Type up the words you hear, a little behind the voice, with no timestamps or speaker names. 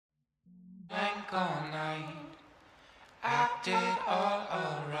Blank all night, acted all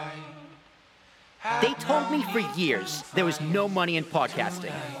alright. They told me for years there was no money in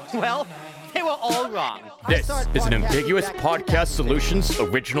podcasting. Well, they were all wrong. This is an Ambiguous Podcast Solutions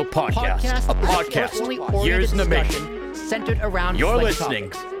original podcast. A podcast, years in the making. Centered around You're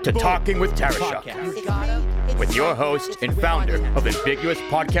listening to Talking with Tarashuk, with your host and founder of Ambiguous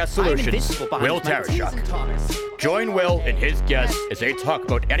Podcast Solutions, Will Tarashuk. Join Will and his guests as they talk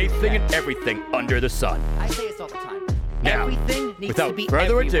about anything and everything under the sun. I say this all the time. Now, Everything needs without to be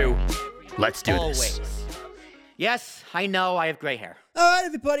further ado, everywhere. let's do Always. this. Yes, I know I have gray hair. All right,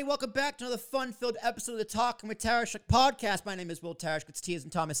 everybody, welcome back to another fun-filled episode of the Talking with Tarashuk podcast. My name is Will Tarashuk. It's T as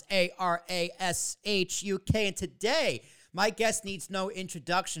in Thomas, A-R-A-S-H-U-K. And today, my guest needs no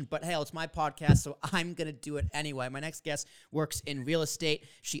introduction, but hell, it's my podcast, so I'm going to do it anyway. My next guest works in real estate.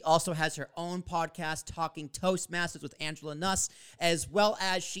 She also has her own podcast, Talking Toastmasters with Angela Nuss, as well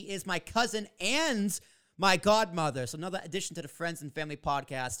as she is my cousin and my godmother. So another addition to the Friends and Family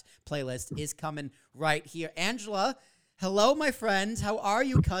podcast playlist is coming right here. Angela, hello, my friend. How are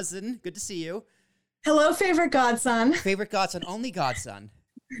you, cousin? Good to see you. Hello, favorite godson. Favorite godson, only godson.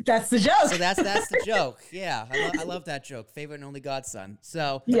 That's the joke. So that's the joke. Yeah, I love that joke. Favorite and only godson.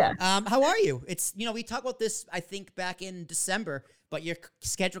 So Yeah. How are you? It's we talked about this I think back in December, but your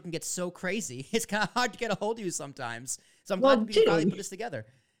schedule can get so crazy. It's kind of hard to get a hold of you sometimes. So I'm glad you finally put this together.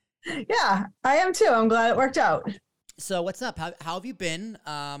 Yeah, I am too. I'm glad it worked out. So what's up? How have you been?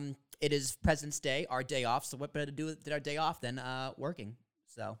 It is President's Day, our day off. So what better to do with our day off than working?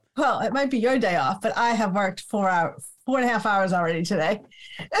 So Well, it might be your day off, but I have worked 4.5 hours already today.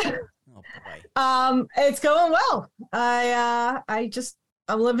 oh boy. It's going well. I'm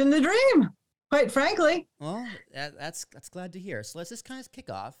living the dream, quite frankly. Well, that's glad to hear. So let's just kind of kick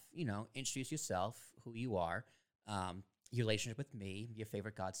off. Introduce yourself, who you are, your relationship with me, your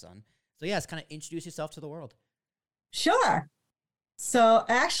favorite godson. So yeah, just kind of introduce yourself to the world. Sure. So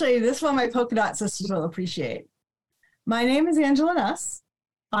actually, this one my polka dot sisters will appreciate. My name is Angela Nuss.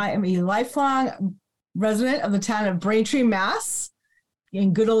 I am a lifelong resident of the town of Braintree, Mass,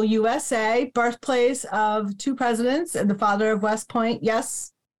 in good old USA, birthplace of two presidents and the father of West Point.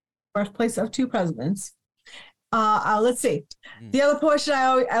 Yes, birthplace of two presidents. Let's see. The other portion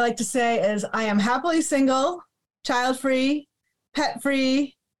I like to say is I am happily single, child-free,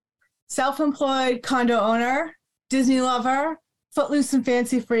 pet-free, self-employed condo owner, Disney lover, footloose and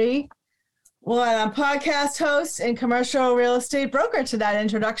fancy-free. Well, I'm a podcast host and commercial real estate broker to that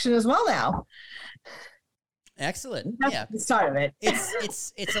introduction as well now. Excellent. That's yeah. the start of it.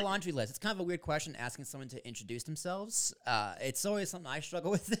 It's a laundry list. It's kind of a weird question asking someone to introduce themselves. It's always something I struggle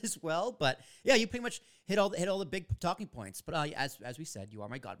with as well. But yeah, you pretty much hit all the big talking points. But as we said, you are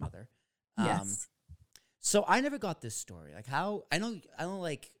my godmother. Yes. So I never got this story. Like how I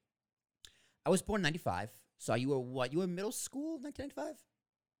was born in 95. So you were what? You were in middle school, 1995?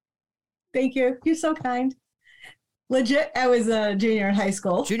 Thank you. You're so kind. Legit, I was a junior in high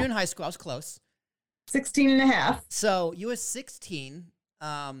school. Junior in high school. I was close. 16 and a half. So you were 16.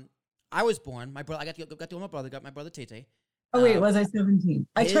 I was born. My brother. I got to go with my brother. Got my brother Tate. Oh, wait, was I 17?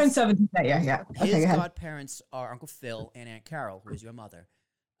 I turned 17 that year, yeah. His Okay, go ahead. godparents are Uncle Phil and Aunt Carol, who is your mother.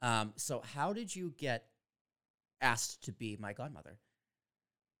 So how did you get asked to be my godmother?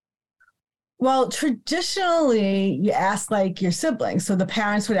 Well, traditionally, you ask like your siblings. So the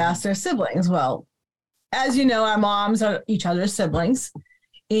parents would ask their siblings. Well, as you know, our moms are each other's siblings.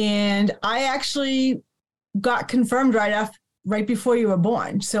 And I actually got confirmed right before you were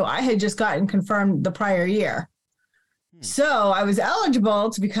born. So I had just gotten confirmed the prior year. So I was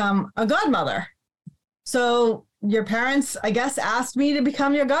eligible to become a godmother. So your parents, I guess, asked me to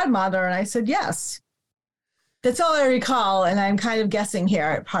become your godmother. And I said, yes. That's all I recall. And I'm kind of guessing here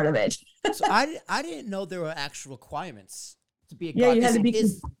at part of it. So I didn't know there were actual requirements to be a Yeah, god. you had to be.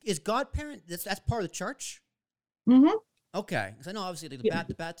 Is godparent, that's part of the church? Mm-hmm. Okay. Because I know obviously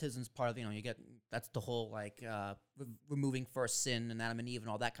the baptism's part of, that's the whole removing first sin and Adam and Eve and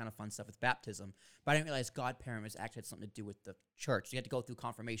all that kind of fun stuff with baptism. But I didn't realize godparent was actually had something to do with the church. You had to go through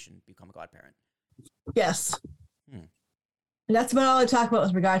confirmation to become a godparent. Yes. And that's about all I talk about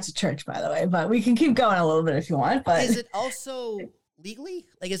with regards to church, by the way. But we can keep going a little bit if you want. But Is it also legally?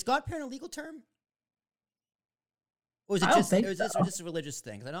 Like, is godparent a legal term? Or is it just a religious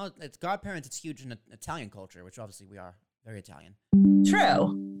thing? Because I know it's godparents, it's huge in Italian culture, which obviously we are very Italian.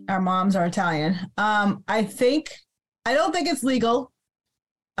 True. Our moms are Italian. I don't think it's legal.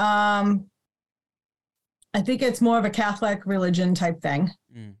 I think it's more of a Catholic religion type thing.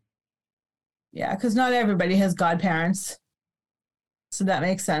 Yeah, because not everybody has godparents. So that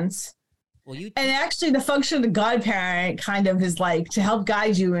makes sense. Well, you And actually, the function of the godparent kind of is like to help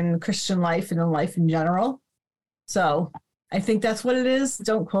guide you in Christian life and in life in general. So I think that's what it is.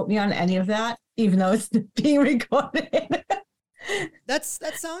 Don't quote me on any of that, even though it's being recorded. that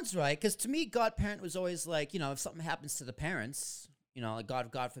sounds right. Because to me, godparent was always like, if something happens to the parents, like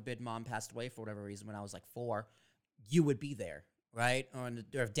God forbid mom passed away for whatever reason when I was like 4, you would be there, right? Or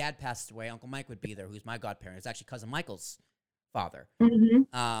if dad passed away, Uncle Mike would be there, who's my godparent. It's actually cousin Michael's father.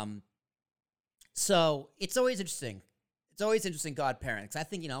 Mm-hmm. So it's always interesting. It's always interesting godparents. I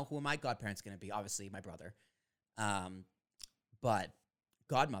think, who are my godparents going to be? Obviously, my brother. But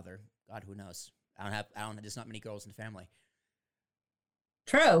godmother, God, who knows? There's not many girls in the family.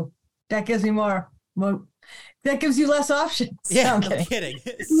 True. That gives me more that gives you less options. Yeah, no, I'm kidding.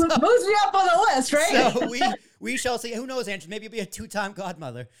 Moves me up on the list, right? So we shall see. Who knows, Andrew? Maybe you'll be a 2-time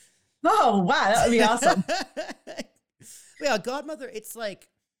godmother. Oh, wow. That would be awesome. Yeah, godmother, it's like,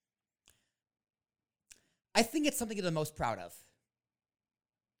 I think it's something you're the most proud of.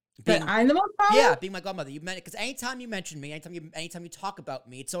 But I'm the most proud? Yeah, being my godmother. You meant it because anytime you mention me, anytime you talk about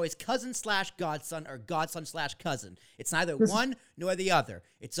me, it's always cousin/godson or godson/cousin. It's neither one nor the other.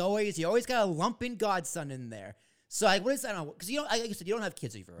 It's always you always got a lump in godson in there. So like, what is that? Because like you said, you don't have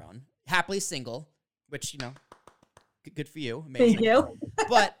kids of your own. Happily single, which good for you. Amazing. Thank you.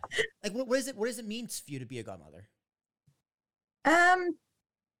 But like, what is it? What does it mean for you to be a godmother?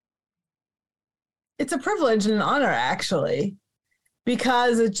 It's a privilege and an honor, actually,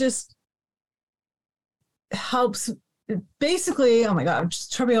 because it just helps. Basically, oh my God, I'm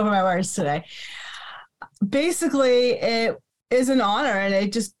just tripping over my words today. Basically, it is an honor, and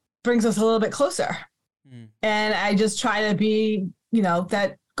it just brings us a little bit closer. And I just try to be,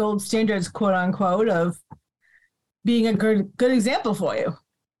 that gold standards, quote unquote, of being a good example for you.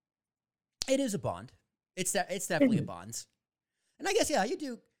 It is a bond. It's definitely a bond. And I guess, yeah,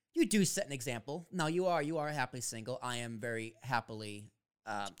 you do set an example. Now you are happily single. I am very happily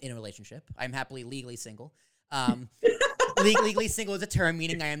in a relationship. I'm happily legally single. Legally single is a term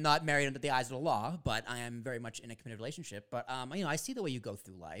meaning I am not married under the eyes of the law, but I am very much in a committed relationship. But I see the way you go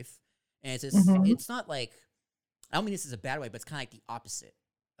through life, and it's just, it's not like, I don't mean this is a bad way, but it's kind of like the opposite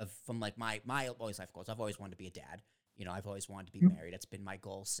from like my always life goals. I've always wanted to be a dad. I've always wanted to be married. That's been my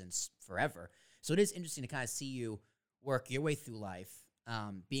goal since forever. So it is interesting to kind of see you work your way through life,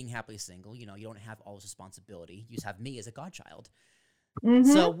 being happily single. You don't have all this responsibility. You just have me as a godchild.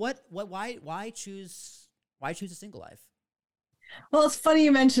 So why choose a single life? Well, it's funny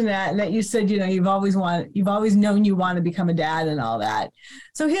you mentioned that, and that you said, you've always known you want to become a dad and all that.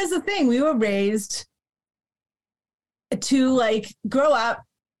 So here's the thing. We were raised to like grow up,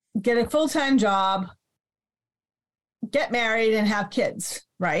 get a full-time job, get married, and have kids,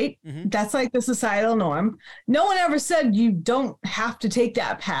 right? Mm-hmm. That's like the societal norm. No one ever said you don't have to take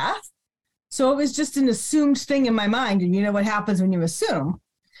that path. So it was just an assumed thing in my mind. And you know what happens when you assume?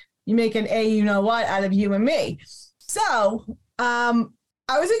 You make an you-know-what out of you and me. So I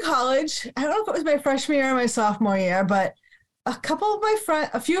was in college. I don't know if it was my freshman year or my sophomore year, but a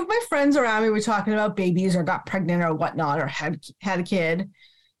few of my friends around me were talking about babies or got pregnant or whatnot or had a kid.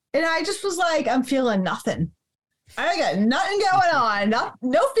 And I just was like, I'm feeling nothing. I got nothing going on. No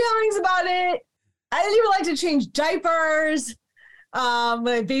feelings about it. I didn't even like to change diapers. When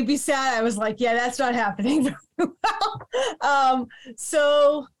I babysat, I was like, yeah, that's not happening very well.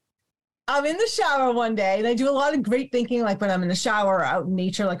 So I'm in the shower one day, and I do a lot of great thinking, like when I'm in the shower or out in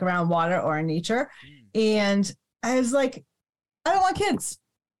nature, like around water or in nature. And I was like, I don't want kids.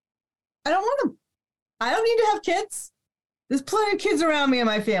 I don't want them. I don't need to have kids. There's plenty of kids around me in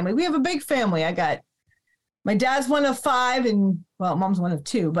my family. We have a big family. My dad's one of 5 and, well, mom's one of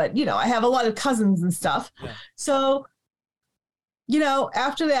 2, but, I have a lot of cousins and stuff. Yeah. So,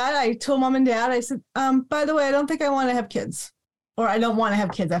 after that, I told mom and dad, I said, by the way, I don't think I want to have kids, or I don't want to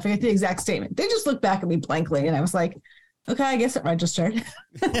have kids. I forget the exact statement. They just looked back at me blankly, and I was like, okay, I guess it registered.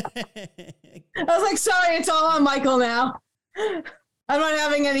 I was like, sorry, it's all on Michael now. I'm not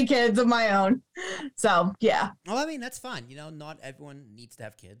having any kids of my own. So, yeah. Well, I mean, that's fine. Not everyone needs to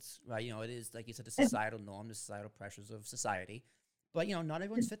have kids, right? It is, like you said, the societal norm, the societal pressures of society. But, not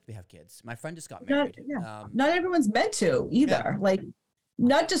everyone's fit to have kids. My friend just got married. Not everyone's meant to either. Yeah. Like,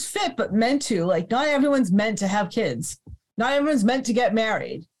 not just fit, but meant to. Like, not everyone's meant to have kids. Not everyone's meant to get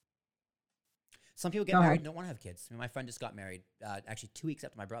married. Some people get married and don't want to have kids. I mean, my friend just got married, actually 2 weeks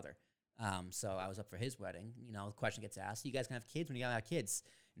after my brother. So I was up for his wedding. The question gets asked, you guys can have kids when you gotta have kids?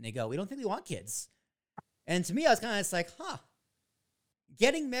 And they go, we don't think we want kids. And to me, I was kind of just like,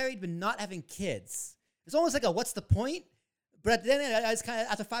 getting married but not having kids. It's almost like what's the point? But then I was kind of,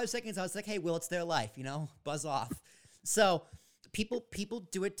 after 5 seconds, I was like, hey, Will, it's their life, buzz off. So, people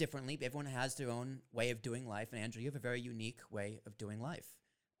do it differently. Everyone has their own way of doing life. And Angela, you have a very unique way of doing life.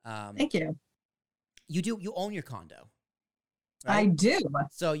 Thank you. You own your condo. Right? I do.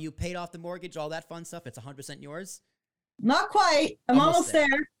 So you paid off the mortgage, all that fun stuff. It's 100% yours. Not quite. I'm almost there.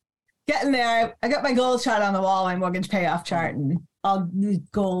 Getting there. I got my goals chart on the wall, my mortgage payoff chart, and all the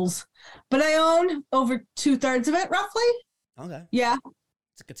goals. But I own over 2/3 of it, roughly. Okay. Yeah.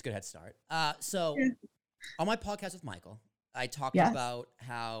 It's a good head start. So on my podcast with Michael, I talked about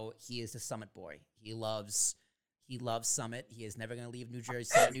how he is a Summit boy. He loves Summit. He is never going to leave New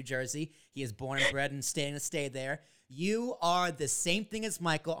Jersey. He is born and bred and staying to stay there. You are the same thing as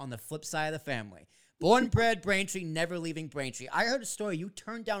Michael on the flip side of the family. Born and bred Braintree, never leaving Braintree. I heard a story. You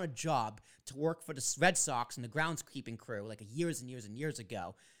turned down a job to work for the Red Sox and the groundskeeping crew like years and years and years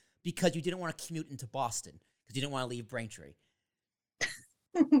ago because you didn't want to commute into Boston because you didn't want to leave Braintree.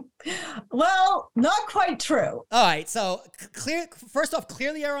 Well, not quite true. All right. So first off,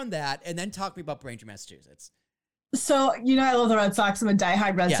 clear the air on that, and then talk to me about Braintree, Massachusetts. So, I love the Red Sox. I'm a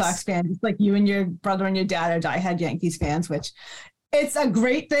diehard Red Sox fan. Just like you and your brother and your dad are diehard Yankees fans, which it's a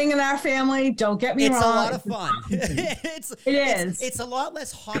great thing in our family. Don't get me wrong. It's a lot of fun. It's a lot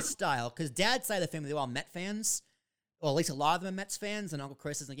less hostile because Dad's side of the family, they're all Met fans. Well, at least a lot of them are Mets fans, and Uncle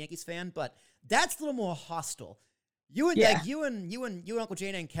Chris is a Yankees fan. But Dad's a little more hostile. You and Uncle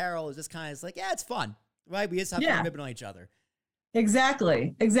Jane and Carol is just kind of like, yeah, it's fun, right? We just have fun ribbing on each other.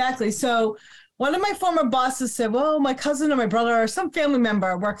 Exactly. So one of my former bosses said, well, my cousin or my brother or some family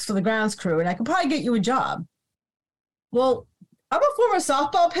member works for the grounds crew, and I could probably get you a job. Well, I'm a former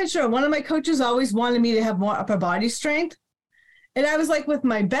softball pitcher, and one of my coaches always wanted me to have more upper body strength. And I was like, with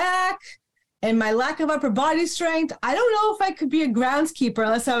my back and my lack of upper body strength, I don't know if I could be a groundskeeper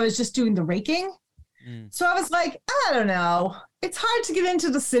unless I was just doing the raking. So I was like, I don't know. It's hard to get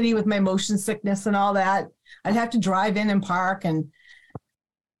into the city with my motion sickness and all that. I'd have to drive in and park and,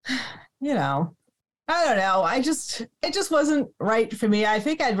 I don't know. It just wasn't right for me. I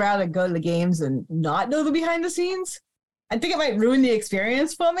think I'd rather go to the games and not know the behind the scenes. I think it might ruin the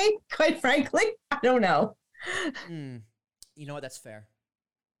experience for me, quite frankly. I don't know. You know what? That's fair.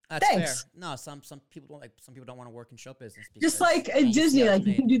 That's Thanks. fair. No, some people don't want to work in show business. Just like at Disney, like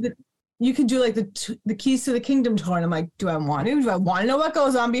you can do like the Keys to the Kingdom tour. And I'm like, do I want to? Do I want to know what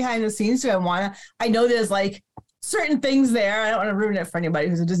goes on behind the scenes? I know there's like certain things there. I don't want to ruin it for anybody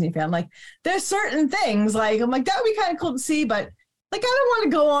who's a Disney fan. Like there's certain things like, I'm like, that would be kind of cool to see, but like, I don't want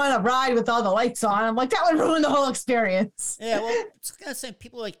to go on a ride with all the lights on. I'm like, that would ruin the whole experience. Yeah, well, I was going to say,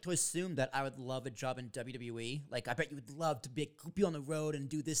 people like to assume that I would love a job in WWE. Like, I bet you would love to be on the road and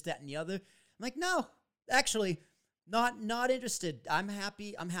do this, that, and the other. I'm like, no, actually, not interested. I'm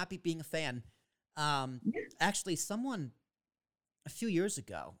happy being a fan. Actually, someone a few years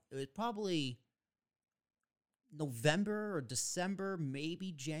ago, it was probably November or December,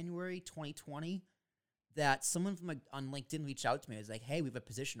 maybe January 2020, that someone from on LinkedIn reached out to me. It was like, hey, we have a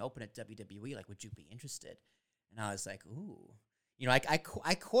position open at WWE. Like, would you be interested? And I was like, ooh.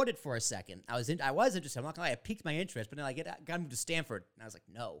 I courted for a second. I was interested. I'm not gonna lie, it piqued my interest, but then I got moved to Stanford, and I was like,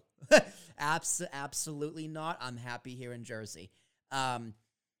 no, absolutely not. I'm happy here in Jersey.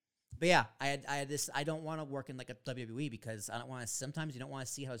 But yeah, I had this. I don't want to work in like a WWE because I don't want to. Sometimes you don't want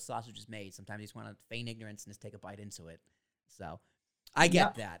to see how a sausage is made. Sometimes you just want to feign ignorance and just take a bite into it. So I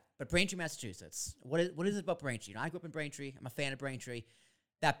get that. But Braintree, Massachusetts. What is it about Braintree? I grew up in Braintree. I'm a fan of Braintree.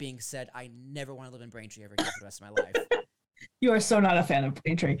 That being said, I never want to live in Braintree ever again for the rest of my life. You are so not a fan of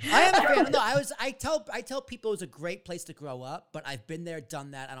Braintree. I am a fan. No, I tell people it was a great place to grow up, but I've been there,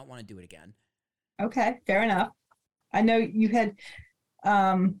 done that. I don't want to do it again. Okay, fair enough. I know you had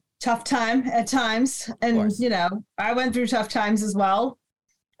tough time at times, and I went through tough times as well.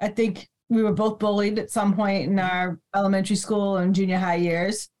 I think we were both bullied at some point in our elementary school and junior high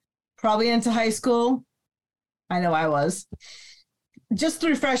years, probably into high school. I know I was. Just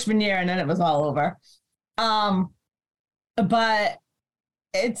through freshman year, and then it was all over. But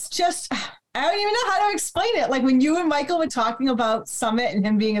it's just, I don't even know how to explain it. Like when you and Michael were talking about Summit and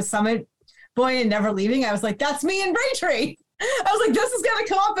him being a Summit boy and never leaving, I was like, that's me in Braintree. I was like, this is going to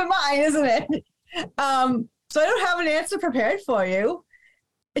come up in mine, isn't it? So I don't have an answer prepared for you.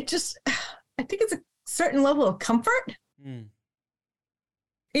 It just, I think it's a certain level of comfort.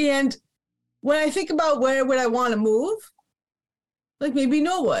 And when I think about where would I want to move, like maybe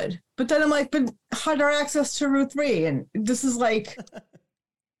Norwood. But then I'm like, but harder access to Route 3. And this is like,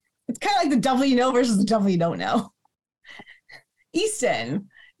 it's kind of like the devil you know versus the devil you don't know. Easton.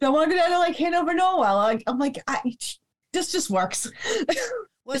 I want to go down to like Hanover, Norwell. I'm like, this just works.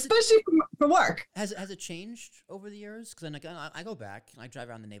 Well, especially for work. Has it changed over the years? Because then again, I go back and I drive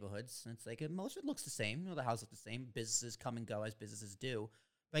around the neighborhoods, and it's like most of it looks the same. The houses look the same. Businesses come and go as businesses do.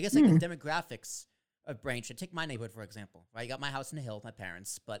 But I guess like the demographics of Braintree. Take my neighborhood for example. Right, you got my house in the hill with my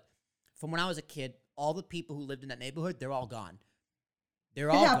parents, but from when I was a kid, all the people who lived in that neighborhood, they're all gone.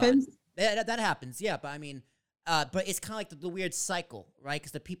 They're all happens. Gone. That happens, yeah. But I mean, but it's kind of like the weird cycle, right?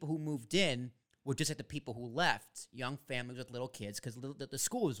 Because the people who moved in were just like the people who left, young families with little kids, because the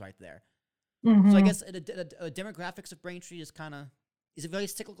school was right there. So I guess the demographics of Braintree is it very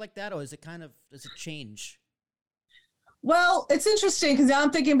cyclical like that, or does it change? Well, it's interesting because now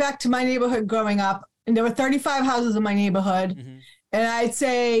I'm thinking back to my neighborhood growing up, and there were 35 houses in my neighborhood, and I'd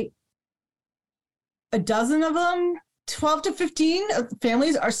say a dozen of them, 12 to 15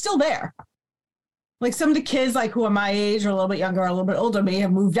 families are still there. Like some of the kids like who are my age or a little bit younger or a little bit older may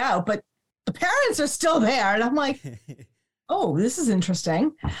have moved out, but the parents are still there. And I'm like, oh, this is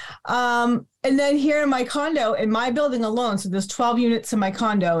interesting. And then here in my condo, in my building alone, so there's 12 units in my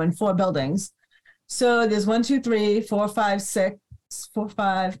condo and 4 buildings. So there's 1, 2, 3, 4, 5, 6, 4,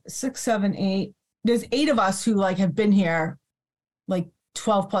 5, 6, 7, 8. There's 8 of us who like have been here like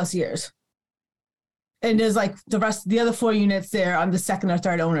 12 plus years. And there's like the other 4 units there. I'm the second or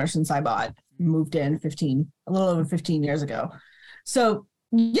third owner since I moved in a little over 15 years ago. So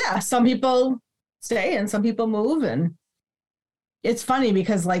yeah, some people stay and some people move. And it's funny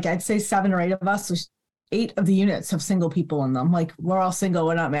because like I'd say 7 or 8 of us, 8 of the units have single people in them. Like we're all single,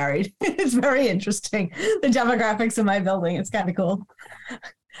 we're not married. It's very interesting. The demographics in my building, it's kind of cool.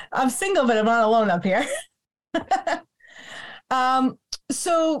 I'm single, but I'm not alone up here.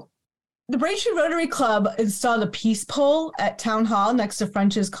 So the Braintree Rotary Club installed a peace pole at Town Hall next to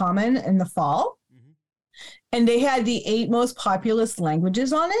French's Common in the fall. And they had the 8 most populous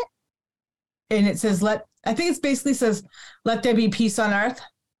languages on it. And it says, let there be peace on earth.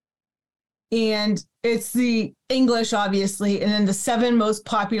 And it's the English, obviously, and then the 7 most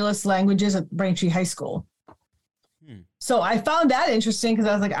populous languages at Braintree High School. So I found that interesting because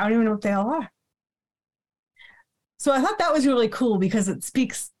I was like, I don't even know what they all are. So I thought that was really cool because it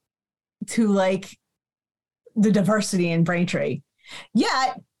speaks to like the diversity in Braintree.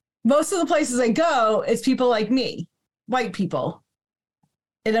 Yet, most of the places I go, it's people like me, white people.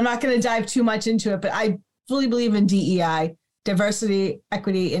 And I'm not going to dive too much into it, but I fully believe in DEI, diversity,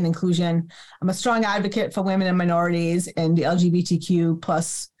 equity, and inclusion. I'm a strong advocate for women and minorities and the LGBTQ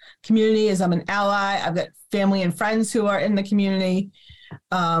plus community as I'm an ally. I've got family and friends who are in the community.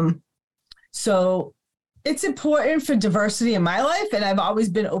 So it's important for diversity in my life, and I've always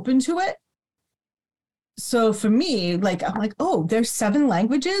been open to it. So for me, like, I'm like, oh, there's 7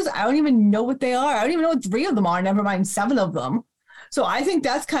 languages. I don't even know what they are. I don't even know what 3 of them are, never mind 7 of them. So I think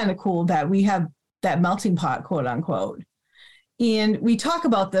that's kind of cool that we have that melting pot, quote unquote. And we talk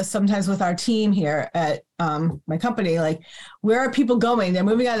about this sometimes with our team here at my company, like, where are people going? They're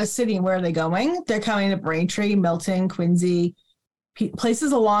moving out of the city, and where are they going? They're coming to Braintree, Milton, Quincy,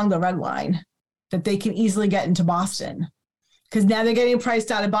 places along the Red Line that they can easily get into Boston. Because now they're getting priced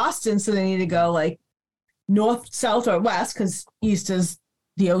out of Boston, so they need to go like north, south, or west, because east is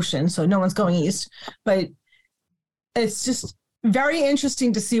the ocean, so no one's going east. But it's just very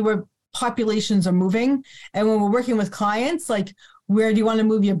interesting to see where populations are moving. And when we're working with clients, like, where do you want to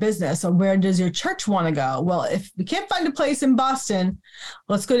move your business, or where does your church want to go? Well, if we can't find a place in Boston,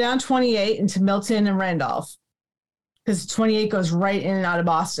 let's go down 28 into Milton and Randolph, because 28 goes right in and out of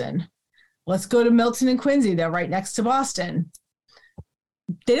Boston. Let's go to Milton and Quincy. They're right next to Boston.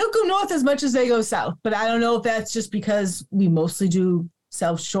 They don't go north as much as they go south, but I don't know if that's just because we mostly do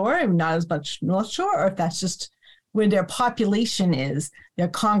South Shore and not as much North Shore, or if that's just where their population is, their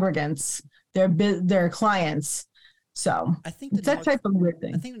congregants, their clients. So I think it's that type of weird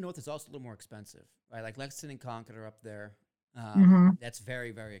thing. I think the north is also a little more expensive, right? Like Lexington and Concord are up there. That's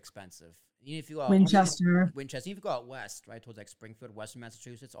very, very expensive. Even if you go out, Winchester. Even if you go out west, right, towards like Springfield, Western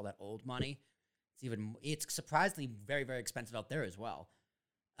Massachusetts, all that old money, it's surprisingly very, very expensive out there as well.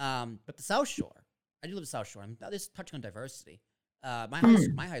 But the South Shore, I do live in the South Shore. I'm just touching on diversity.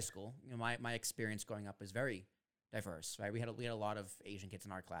 My high school, my experience growing up is very diverse, right? We had a lot of Asian kids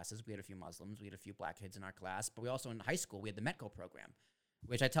in our classes. We had a few Muslims. We had a few black kids in our class. But we also, in high school, we had the METCO program,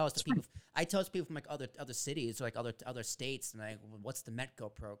 which I tell people from like other cities or like other states, and what's the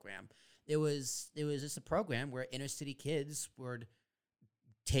METCO program? It was just a program where inner city kids would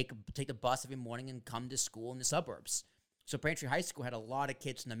take the bus every morning and come to school in the suburbs. So Braintree High School had a lot of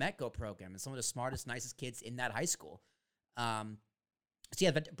kids from the METCO program, and some of the smartest, nicest kids in that high school.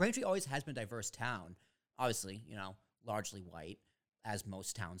 But Braintree always has been a diverse town. Obviously, largely white, as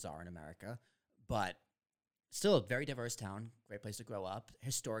most towns are in America. But still a very diverse town. Great place to grow up.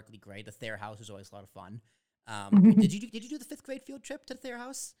 Historically great. The Thayer House was always a lot of fun. Did you do the 5th grade field trip to the Thayer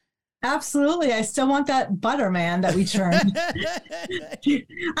House? Absolutely. I still want that butter, man, that we churned.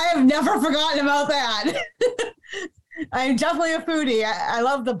 I have never forgotten about that. I'm definitely a foodie. I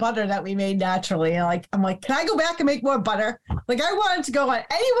love the butter that we made naturally. And I'm like, can I go back and make more butter? Like, I wanted to go on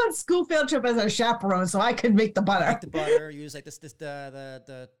anyone's school field trip as a chaperone so I could make the butter. Make the butter. Use like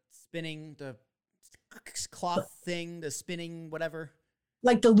the spinning, the cloth thing, the spinning whatever.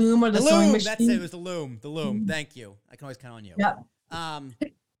 Like the loom or the sewing loom. machine. That's it. It was the loom. The loom. Thank you. I can always count on you. Yep.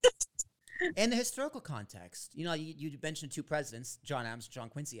 And the historical context. You know, you mentioned 2 presidents, John Adams, John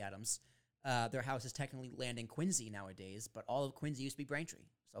Quincy Adams. Their house is technically land in Quincy nowadays, but all of Quincy used to be Braintree.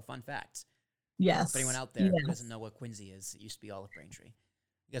 So fun fact. Yes. For anyone out there who doesn't know what Quincy is, it used to be all of Braintree.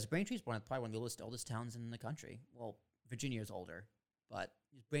 Because Braintree is probably one of the oldest towns in the country. Well, Virginia is older, but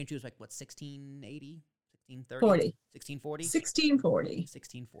Braintree was like, what, 1680? 1630? 1640? 1640.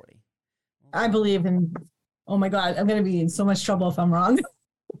 1640. I believe in, oh my God, I'm going to be in so much trouble if I'm wrong.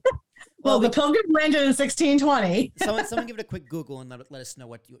 Well, the Pilgrims landed in 1620. Someone give it a quick Google and let us know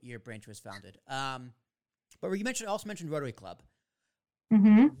what year Braintree was founded. But you also mentioned Rotary Club.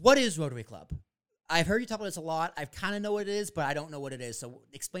 Mm-hmm. What is Rotary Club? I've heard you talk about this a lot. I kind of know what it is, but I don't know what it is. So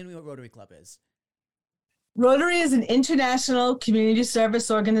explain to me what Rotary Club is. Rotary is an international community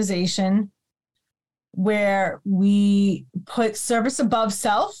service organization where we put service above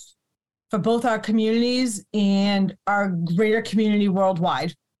self for both our communities and our greater community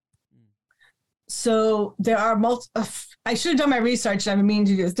worldwide. So there are I should have done my research. I've been meaning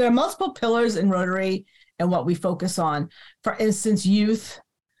to do this. There are multiple pillars in Rotary and what we focus on. For instance, youth,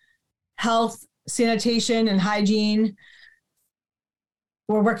 health, sanitation, and hygiene.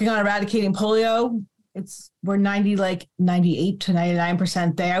 We're working on eradicating polio. We're 98 to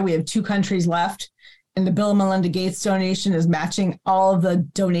 99% there. We have 2 countries left. And the Bill and Melinda Gates donation is matching all of the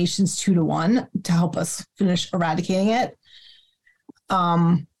donations 2 to 1 to help us finish eradicating it.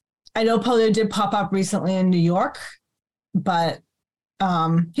 I know polio did pop up recently in New York, but,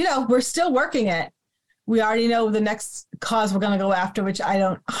 we're still working it. We already know the next cause we're going to go after, which I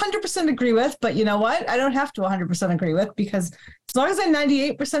don't 100% agree with, but you know what? I don't have to 100% agree with, because as long as I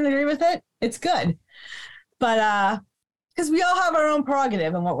 98% agree with it, it's good. But because we all have our own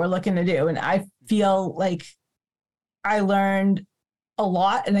prerogative in what we're looking to do. And I feel like I learned a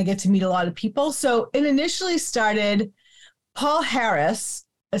lot and I get to meet a lot of people. So it initially started, Paul Harris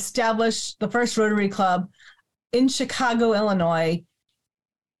established the first Rotary Club in Chicago, Illinois.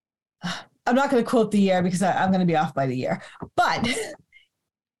 I'm not going to quote the year because I'm going to be off by the year, but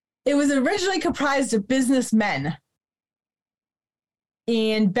it was originally comprised of businessmen.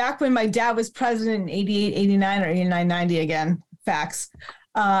 And back when my dad was president in 88, 89, or 89, 90 again, facts,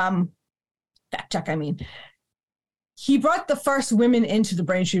 fact check, I mean, he brought the first women into the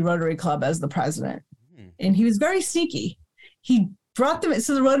Braintree Rotary Club as the president. And he was very sneaky. He brought them,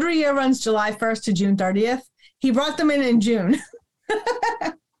 so the Rotary year runs July 1st to June 30th. He brought them in June.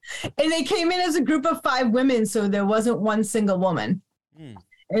 And they came in as a group of 5 women, so there wasn't one single woman.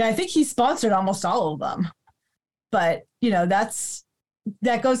 And I think he sponsored almost all of them. But,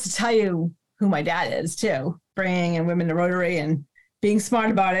 that goes to tell you who my dad is, too, bringing in women to Rotary and being smart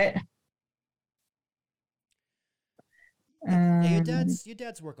about it. Your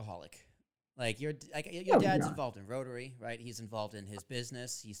dad's workaholic. Like your dad's involved in Rotary, right? He's involved in his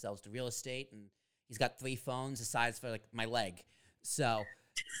business. He sells to real estate, and he's got 3 phones aside for like my leg. So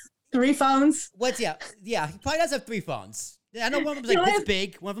 3 phones? Yeah. He probably does have 3 phones. I know one of them's like this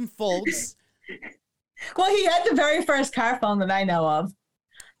big. One of them folds. Well, he had the very first car phone that I know of.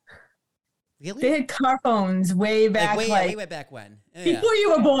 Really? They had car phones way back, way back when. Before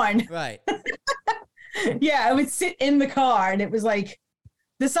you were born. Right. Yeah, I would sit in the car, and it was like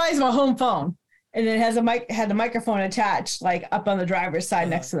the size of a home phone, and it has had the microphone attached, like up on the driver's side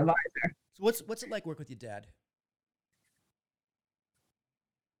next to the visor. So what's it like work with your dad?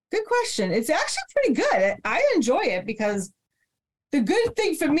 Good question. It's actually pretty good. I enjoy it because the good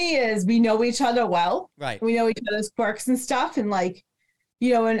thing for me is we know each other well. Right. We know each other's quirks and stuff. And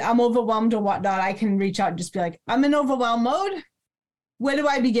when I'm overwhelmed or whatnot, I can reach out and just be like, I'm in overwhelm mode. Where do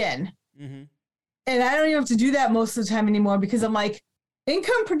I begin? Mm-hmm. And I don't even have to do that most of the time anymore because I'm like,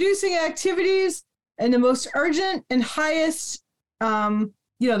 income producing activities and the most urgent and highest, the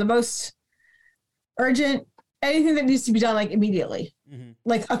most urgent, anything that needs to be done like immediately. Mm-hmm.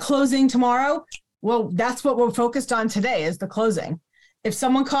 Like a closing tomorrow. Well, that's what we're focused on today is the closing. If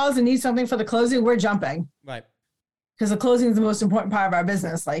someone calls and needs something for the closing, we're jumping. Right. Because the closing is the most important part of our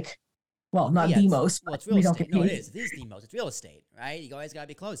business. Like, well, not the most. Well, it's real estate. No, it is. It is the most. It's real estate, right? You always got to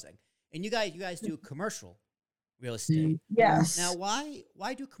be closing. And you guys do commercial real estate. Yes. Now,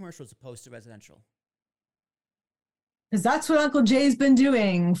 why do commercial as opposed to residential? Because that's what Uncle Jay's been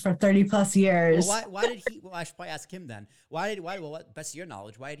doing for 30 plus years. Well, why did he? Well, I should probably ask him then. Well, best of your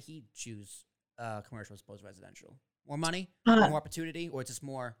knowledge, why did he choose commercial as opposed to residential? More money, more opportunity, or just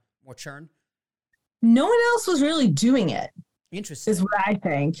more churn? No one else was really doing it. Interesting. Is what I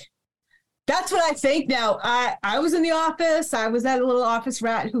think. That's what I think. Now, I was in the office. I was that little office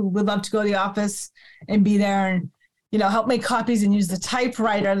rat who would love to go to the office and be there and, help make copies and use the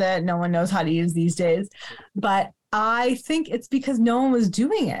typewriter that no one knows how to use these days. But I think it's because no one was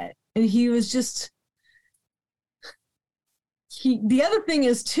doing it. And he was just, the other thing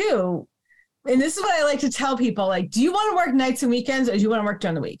is too, and this is what I like to tell people, like, do you want to work nights and weekends or do you want to work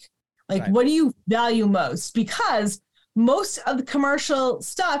during the week? Like, What do you value most? Because most of the commercial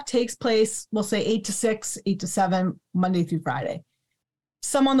stuff takes place, we'll say 8 to 6, 8 to 7, Monday through Friday.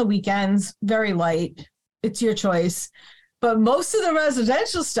 Some on the weekends, very light. It's your choice. But most of the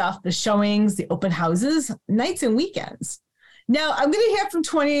residential stuff, the showings, the open houses, nights and weekends. Now, I'm going to hear from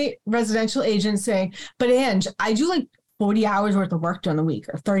 20 residential agents saying, but Ange, I do like 40 hours worth of work during the week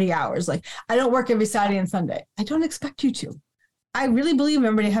or 30 hours. Like, I don't work every Saturday and Sunday. I don't expect you to. I really believe in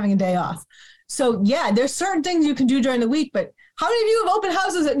everybody having a day off. So yeah, there's certain things you can do during the week, but how many of you have open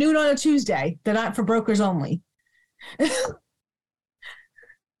houses at noon on a Tuesday that aren't for brokers only?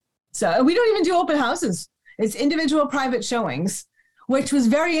 So we don't even do open houses. It's individual private showings, which was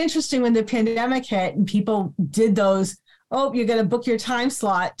very interesting when the pandemic hit and people did those, you're going to book your time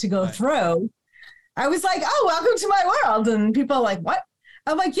slot to go through. I was like, welcome to my world. And people are like, what?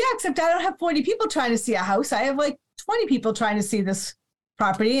 I'm like, yeah, except I don't have 40 people trying to see a house. I have like 20 people trying to see this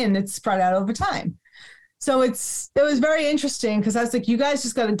property, and it's spread out over time. So it was very interesting because I was like, you guys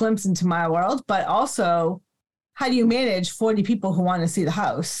just got a glimpse into my world, but also how do you manage 40 people who want to see the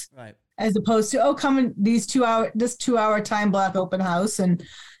house? Right. As opposed to, come in this 2-hour time block open house and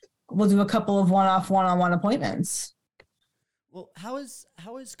we'll do a couple of one-on-one appointments. Well, how is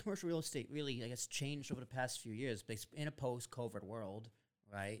commercial real estate really, I guess, changed over the past few years in a post-COVID world,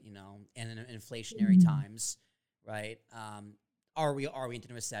 right? And in inflationary times, right? Are we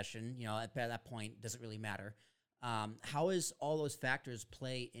into a recession? At that point, does it really matter? How is all those factors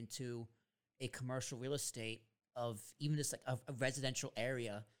play into a commercial real estate of even just like a residential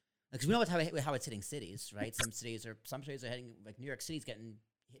area? Because we know how it's hitting cities, right? Some cities are heading, like New York City's getting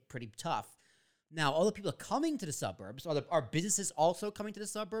hit pretty tough. Now, all the people are coming to the suburbs. Are businesses also coming to the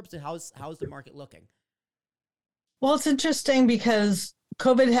suburbs? And how's the market looking? Well, it's interesting because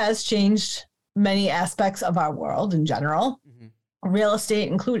COVID has changed many aspects of our world in general, real estate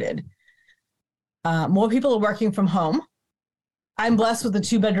included. More people are working from home. I'm blessed with a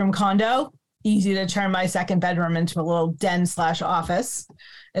 2-bedroom condo. Easy to turn my second bedroom into a little den/office.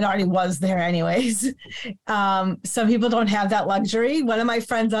 It already was there anyways. Some people don't have that luxury. One of my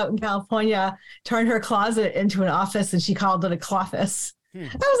friends out in California turned her closet into an office and she called it a cloffice. I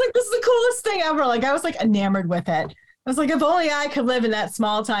was like, this is the coolest thing ever. Like, I was like enamored with it. I was like, if only I could live in that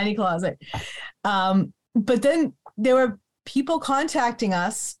small, tiny closet. But then there were people contacting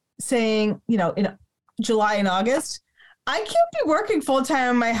us saying, in July and August, I can't be working full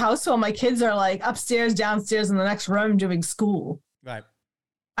time in my house while my kids are like upstairs, downstairs in the next room doing school. Right.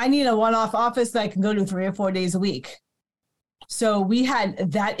 I need a one-off office that I can go to 3 or 4 days a week. So we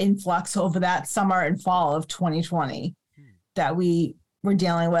had that influx over that summer and fall of 2020 that we were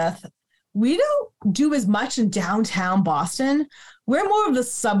dealing with. We don't do as much in downtown Boston. We're more of the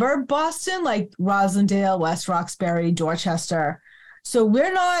suburb Boston, like Roslindale, West Roxbury, Dorchester. So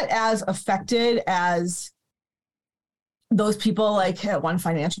we're not as affected as those people like at One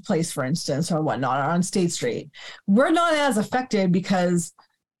Financial Place, for instance, or whatnot, or on State Street. We're not as affected because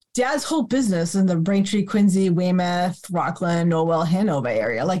Dad's whole business in the Braintree, Quincy, Weymouth, Rockland, Norwell, Hanover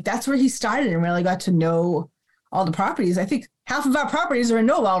area, like that's where he started and really got to know all the properties. I think half of our properties are in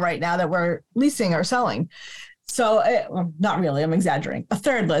Norwell right now that we're leasing or selling. So, well, not really, I'm exaggerating. A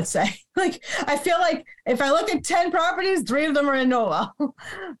third, let's say. Like, I feel like if I look at 10 properties, 3 of them are in Norwell.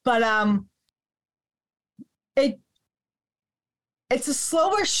 But it's a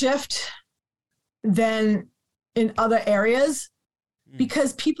slower shift than in other areas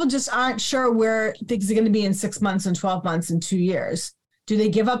because people just aren't sure where things are going to be in 6 months and 12 months and 2 years. Do they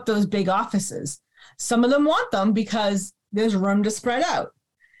give up those big offices? Some of them want them because there's room to spread out.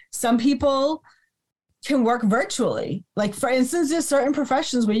 Some people can work virtually. Like, for instance, there's certain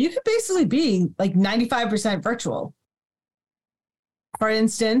professions where you could basically be like 95% virtual. For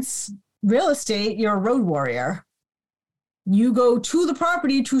instance, real estate, you're a road warrior. You go to the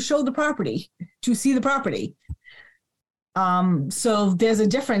property to show the property, to see the property. So there's a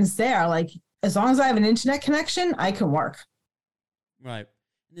difference there. Like, as long as I have an internet connection, I can work. Right.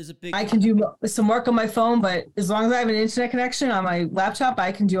 There's a big. I can do some work on my phone, but as long as I have an internet connection on my laptop,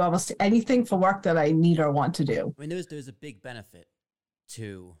 I can do almost anything for work that I need or want to do. I mean, there's a big benefit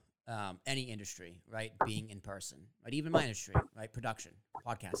to any industry, right? Being in person, right? Even my industry, right? Production,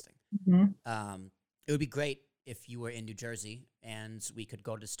 podcasting. Mm-hmm. It would be great if you were in New Jersey and we could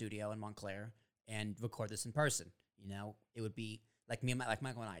go to the studio in Montclair and record this in person. You know, it would be like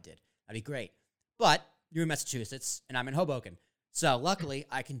Michael and I did. That'd be great. But you're in Massachusetts and I'm in Hoboken. So luckily,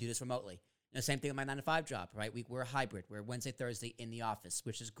 I can do this remotely. And the same thing with my 9-to-5 job, right? We're a hybrid. We're Wednesday, Thursday in the office,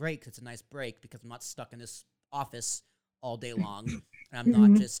 which is great because it's a nice break because I'm not stuck in this office all day long. And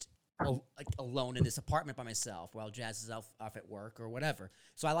I'm not just alone in this apartment by myself while Jazz is off at work or whatever.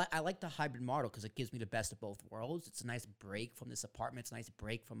 So I like the hybrid model because it gives me the best of both worlds. It's a nice break from this apartment. It's a nice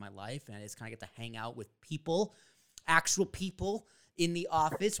break from my life. And I just kind of get to hang out with people, actual people in the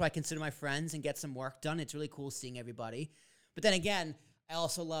office who I consider my friends and get some work done. It's really cool seeing everybody. But then again, I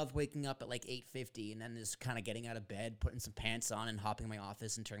also love waking up at like 8:50 and then just kind of getting out of bed, putting some pants on and hopping in my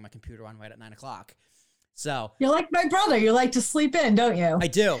office and turning my computer on right at 9 o'clock. So you're like my brother. You like to sleep in, don't you? I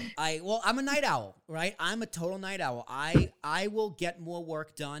do. I'm a night owl, right? I'm a total night owl. I will get more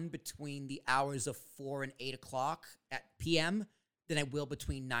work done between the hours of 4 and 8 o'clock at PM than I will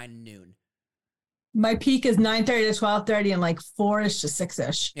between 9 and noon. My peak is 9:30 to 12:30 and like 4-ish to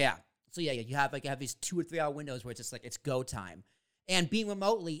 6-ish. Yeah. So yeah, you have these 2 or 3 hour windows where it's just like it's go time. And being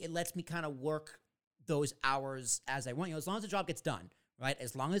remotely, it lets me kind of work those hours as I want. You know, as long as the job gets done, right?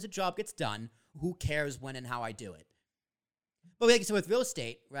 As long as the job gets done, who cares when and how I do it? But like I said, with real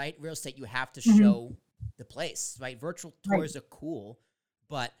estate, right? Real estate, you have to show the place, right? Virtual tours are cool,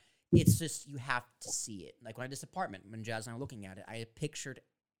 but it's just you have to see it. Like when I had this apartment, when Jazz and I were looking at it, I had pictured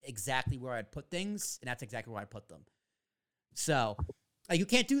exactly where I'd put things, and that's exactly where I put them. So you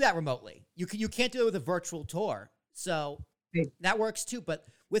can't do that remotely. You can't do it with a virtual tour. So that works too. But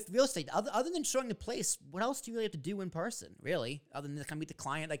with real estate, other than showing the place, what else do you really have to do in person? Really, other than kind of meet the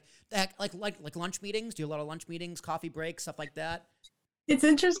client, like lunch meetings? Do you do a lot of lunch meetings, coffee breaks, stuff like that? It's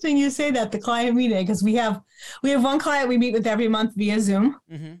interesting you say that, the client meeting, because we have one client we meet with every month via Zoom.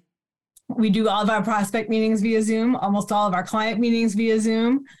 Mm-hmm. We do all of our prospect meetings via Zoom, almost all of our client meetings via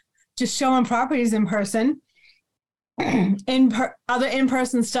Zoom, just showing properties in person. Other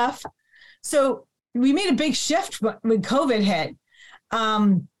in-person stuff. So we made a big shift when COVID hit.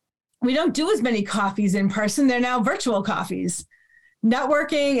 We don't do as many coffees in person. They're now virtual coffees.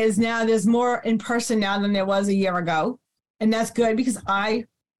 Networking is now, there's more in person now than there was a year ago. And that's good because the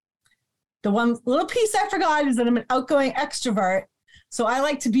one little piece I forgot is that I'm an outgoing extrovert. So I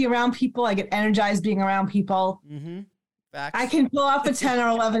like to be around people. I get energized being around people. Mm-hmm. I can pull off a 10 or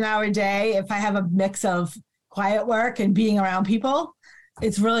 11 hour day if I have a mix of quiet work and being around people.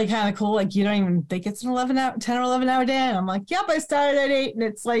 It's really kind of cool. Like you don't even think it's 10 or 11 hour day. And I'm like, yep, I started at 8 and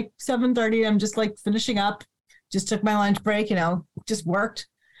it's like 7:30. I'm just like finishing up, just took my lunch break, just worked.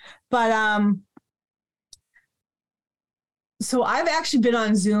 But, so I've actually been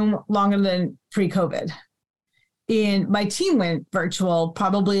on Zoom longer than pre-COVID. And my team went virtual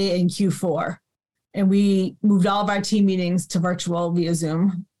probably in Q4. And we moved all of our team meetings to virtual via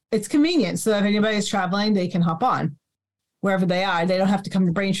Zoom. It's convenient. So if anybody's traveling, they can hop on wherever they are. They don't have to come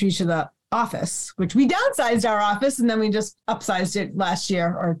to Braintree to the office, which we downsized our office and then we just upsized it last year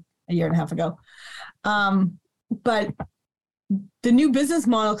or a year and a half ago. But the new business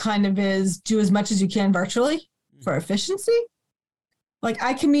model kind of is do as much as you can virtually for efficiency. Like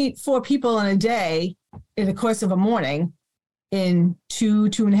I can meet 4 people in a day in the course of a morning in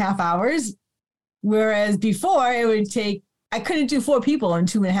 2.5 hours. Whereas before it would take, I couldn't do 4 people in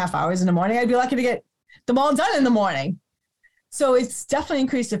 2.5 hours in the morning. I'd be lucky to get them all done in the morning. So it's definitely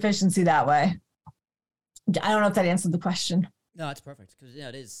increased efficiency that way. I don't know if that answered the question. No, it's perfect because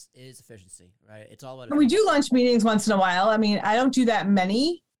it is efficiency, right? It's all about. And we do lunch meetings once in a while. I mean, I don't do that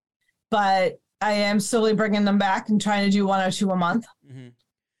many, but I am slowly bringing them back and trying to do 1 or 2 a month.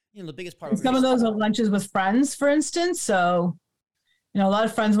 Mm-hmm. The biggest part. Some of those are lunches with friends, for instance. So, a lot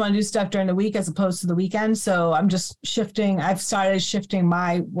of friends want to do stuff during the week as opposed to the weekend. So I'm just shifting. I've started shifting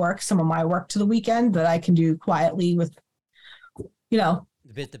some of my work to the weekend that I can do quietly with,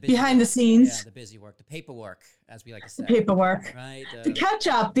 the behind the scenes. Yeah, the busy work, the paperwork, as we like to say. The paperwork. Right. The catch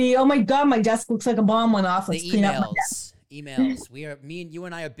up. Oh my God, my desk looks like a bomb went off. Let's clean up my desk. Emails. You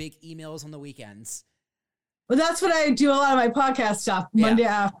and I are big emails on the weekends. Well, that's what I do a lot of my podcast stuff. Monday,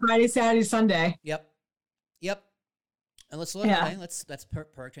 Friday, Saturday, Sunday. Yep. And let's look. Okay, let's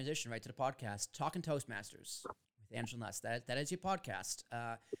per transition right to the podcast. Talking Toastmasters with Angela Nuss. That is your podcast.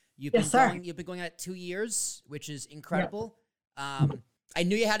 You've been going at 2 years, which is incredible. Yep. I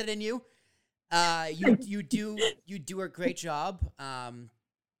knew you had it in you. You do a great job.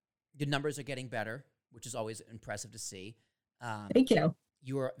 Your numbers are getting better, which is always impressive to see. Thank you.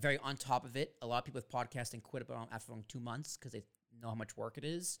 You are very on top of it. A lot of people with podcasting quit about after 2 months because they know how much work it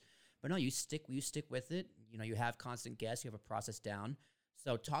is. But no, you stick with it. You know, you have constant guests. You have a process down.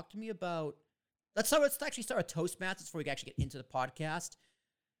 So talk to me about. Let's actually start with Toastmasters before we actually get into the podcast.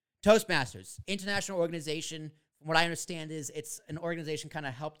 Toastmasters, international organization. From what I understand, is it's an organization kind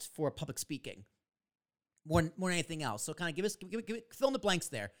of helped for public speaking more than anything else. So kind of give it, fill in the blanks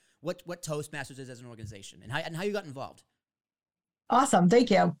there. What Toastmasters is as an organization and how you got involved. Awesome. Thank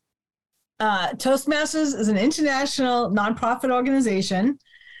you. Toastmasters is an international nonprofit organization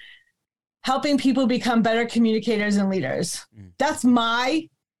helping people become better communicators and leaders. That's my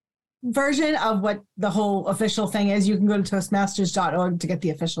version of what the whole official thing is. You can go to toastmasters.org to get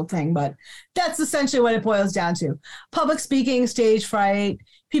the official thing, but that's essentially what it boils down to. Public speaking, stage fright,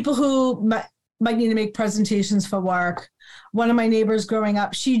 people who might need to make presentations for work. One of my neighbors growing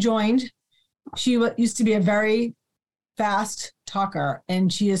up, she joined. She used to be a very fast talker,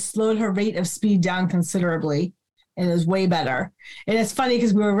 and she has slowed her rate of speed down considerably and is way better. And it's funny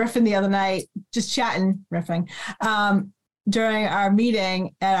because we were riffing the other night, just chatting, riffing, during our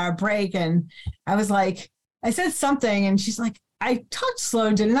meeting at our break. And I was like, I said something and she's like, I talked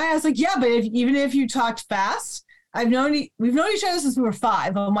slow, didn't I? I was like, yeah, but even if you talked fast, we've known each other since we were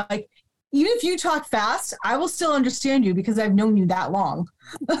 5. I'm like, even if you talk fast, I will still understand you because I've known you that long.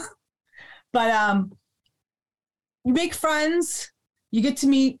 But you make friends, you get to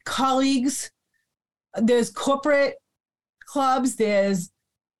meet colleagues. There's corporate clubs.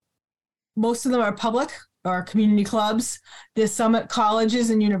 Most of them are public or community clubs. There's some at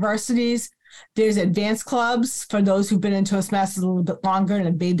colleges and universities. There's advanced clubs for those who've been in Toastmasters a little bit longer and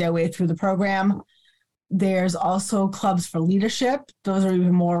have made their way through the program. There's also clubs for leadership. Those are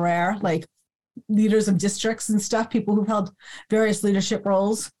even more rare, like leaders of districts and stuff, people who've held various leadership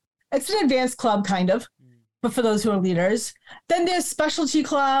roles. It's an advanced club, kind of, but for those who are leaders. Then there's specialty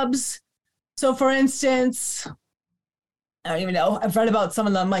clubs. So, for instance, I don't even know. I've read about some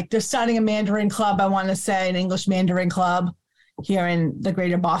of them. Like they're starting a Mandarin club, I want to say, an English Mandarin club here in the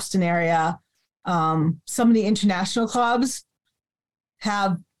greater Boston area. Some of the international clubs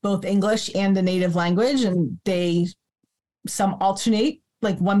have both English and the native language, and some alternate.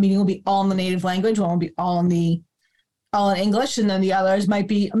 Like one meeting will be all in the native language, one will be all in English, and then the others might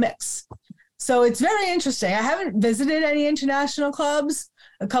be a mix. So it's very interesting. I haven't visited any international clubs.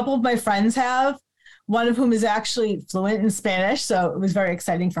 A couple of my friends have, one of whom is actually fluent in Spanish. So it was very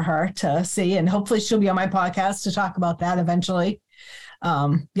exciting for her to see. And hopefully she'll be on my podcast to talk about that eventually.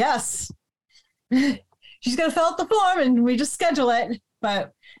 Yes. She's going to fill out the form and we just schedule it.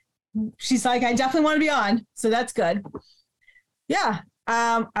 But she's like, I definitely want to be on. So that's good. Yeah.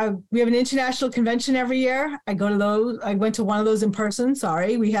 We have an international convention every year. I go to those. I went to one of those in person.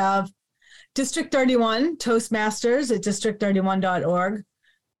 Sorry. We have District 31 Toastmasters at district31.org,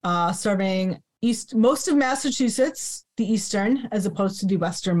 serving most of Massachusetts, the eastern, as opposed to the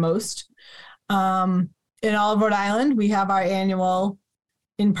westernmost. In all of Rhode Island, we have our annual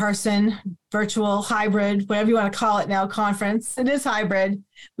in-person, virtual, hybrid, whatever you want to call it now, conference. It is hybrid.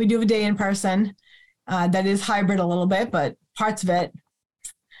 We do have a day in person. That is hybrid a little bit, but parts of it.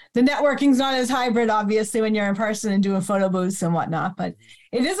 The networking's not as hybrid, obviously, when you're in person and doing photo booths and whatnot, but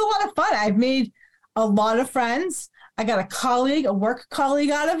it is a lot of fun. I've made a lot of friends. I got a work colleague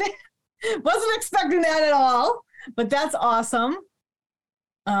out of it. Wasn't expecting that at all, but that's awesome.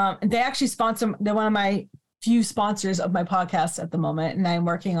 They actually they're one of my few sponsors of my podcast at the moment, and I'm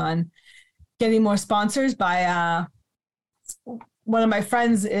working on getting more sponsors by one of my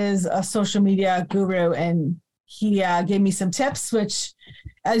friends is a social media guru, and he gave me some tips, which,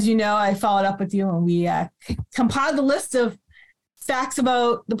 as you know, I followed up with you and we compiled a list of facts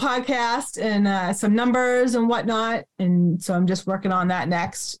about the podcast and some numbers and whatnot. And so I'm just working on that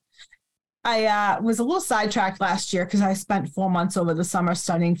next. I was a little sidetracked last year because I spent 4 months over the summer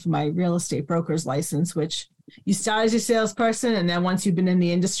studying for my real estate broker's license, which you start as a salesperson. And then once you've been in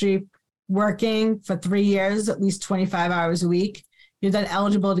the industry working for 3 years, at least 25 hours a week, you're then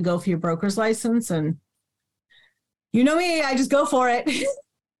eligible to go for your broker's license. And you know me, I just go for it.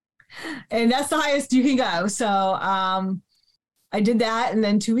 And that's the highest you can go. So I did that. And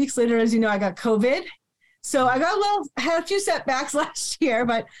then 2 weeks later, as you know, I got COVID. So I had a few setbacks last year,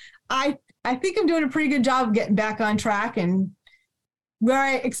 but I think I'm doing a pretty good job of getting back on track. And where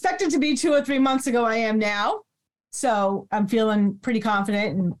I expected to be 2 or 3 months ago, I am now. So I'm feeling pretty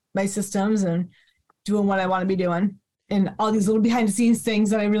confident in my systems and doing what I want to be doing. And all these little behind the scenes things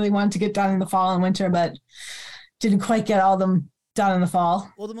that I really wanted to get done in the fall and winter, but didn't quite get all them done in the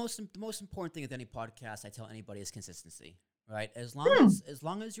fall. Well, the most important thing with any podcast I tell anybody is consistency, right? As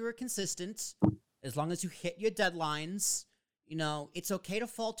long as you're consistent, as long as you hit your deadlines, you know, it's okay to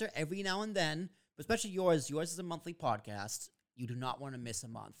falter every now and then, but especially yours. Yours is a monthly podcast. You do not want to miss a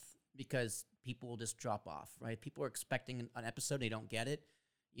month because people will just drop off, right? People are expecting an episode, they don't get it.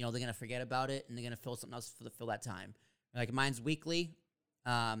 You know, they're going to forget about it, and they're going to fill something else to fill that time. Like mine's weekly,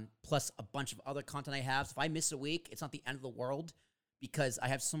 plus a bunch of other content I have. So if I miss a week, it's not the end of the world because I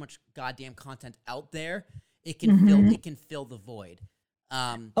have so much goddamn content out there. It can fill the void.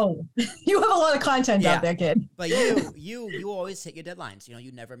 You have a lot of content out there, kid. But you always hit your deadlines. You know,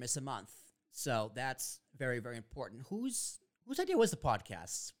 you never miss a month. So that's very, very important. Whose idea was the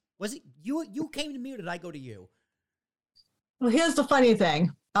podcast? Was it you came to me or did I go to you? Well, here's the funny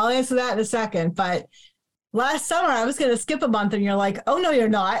thing. I'll answer that in a second. But last summer, I was going to skip a month, and you're like, oh, no, you're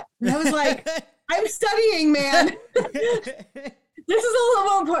not. And I was like, I'm studying, man. This is a little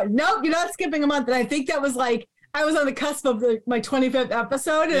more important. Nope, you're not skipping a month. And I think that was like, I was on the cusp of my 25th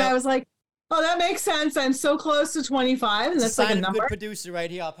episode, and I was like, oh, that makes sense. I'm so close to 25, and that's like a number. Good producer right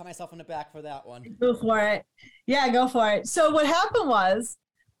here. I'll pat myself on the back for that one. Go for it. Yeah, go for it. So what happened was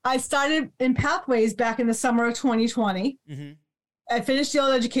I started in Pathways back in the summer of 2020. Mm-hmm. I finished the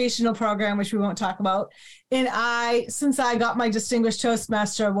old educational program, which we won't talk about. And since I got my Distinguished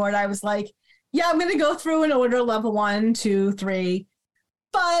Toastmaster Award, I was like, yeah, I'm going to go through and order level 1, 2, 3.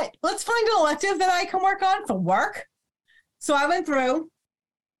 But let's find an elective that I can work on for work. So I went through,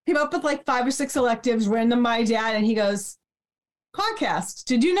 came up with like 5 or 6 electives, ran them by my dad, and he goes, podcast.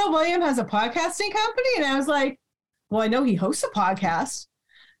 Did you know William has a podcasting company? And I was like, well, I know he hosts a podcast.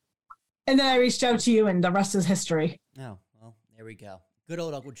 And then I reached out to you, and the rest is history. Oh, well, there we go. Good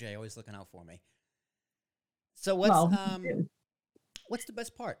old Uncle Jay, always looking out for me. So what's the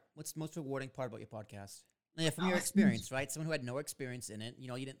best part? What's the most rewarding part about your podcast? Yeah, from your experience, right? Someone who had no experience in it. You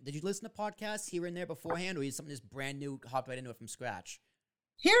know, did you listen to podcasts here and there beforehand, or is something just brand new, hop right into it from scratch?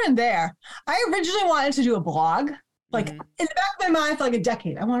 Here and there. I originally wanted to do a blog. Like in the back of my mind for like a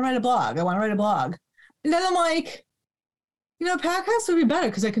decade. I want to write a blog. And then I'm like, you know, podcasts would be better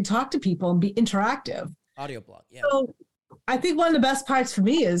because I can talk to people and be interactive. Audio blog, yeah. So I think one of the best parts for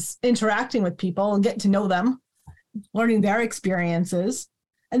me is interacting with people and getting to know them, learning their experiences.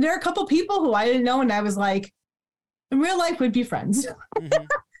 And there are a couple people who I didn't know, and I was like, in real life, we'd be friends. Mm-hmm.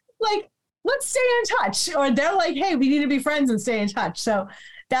 Like, let's stay in touch. Or they're like, hey, we need to be friends and stay in touch. So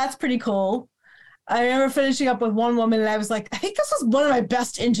that's pretty cool. I remember finishing up with one woman, and I was like, I think this was one of my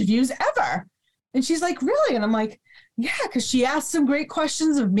best interviews ever. And she's like, really? And I'm like, yeah, because she asked some great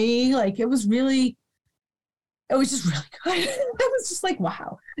questions of me. Like, it was just really good. I was just like,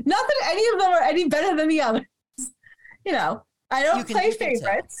 wow. Not that any of them are any better than the others. You know, I don't play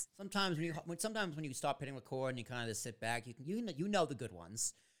favorites. Sometimes when you stop hitting record and you kind of just sit back, you know the good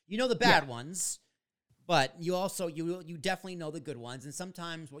ones. You know the bad ones, but you also you definitely know the good ones. And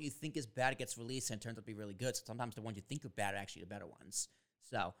sometimes what you think is bad gets released and it turns out to be really good. So sometimes the ones you think are bad are actually the better ones.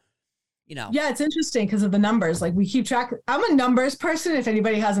 So, you know. Yeah, it's interesting because of the numbers. Like we keep track. I'm a numbers person. If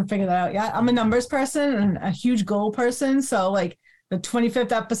anybody hasn't figured that out yet, I'm a numbers person and a huge goal person. So like the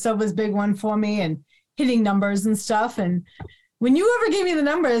 25th episode was a big one for me, and hitting numbers and stuff. And when you ever gave me the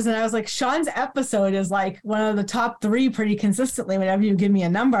numbers, and I was like, Sean's episode is like one of the top 3 pretty consistently whenever you give me a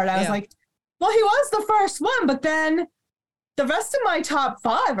number. And I was like, well, he was the first one, but then the rest of my top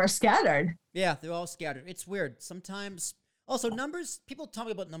 5 are scattered. Yeah, they're all scattered. It's weird. Sometimes also numbers, people tell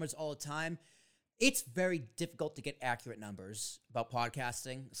me about numbers all the time. It's very difficult to get accurate numbers about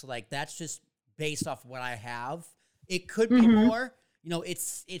podcasting. So like, that's just based off what I have. It could be more. You know,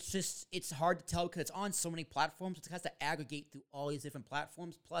 it's hard to tell because it's on so many platforms. It has to aggregate through all these different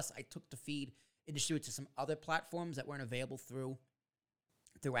platforms. Plus, I took the feed and distributed to some other platforms that weren't available through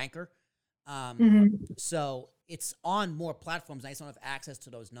Anchor. So it's on more platforms. I just don't have access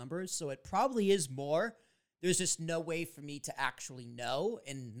to those numbers. So it probably is more. There's just no way for me to actually know,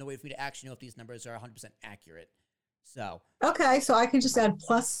 and no way for me to actually know if these numbers are 100% accurate. So okay, so I can just add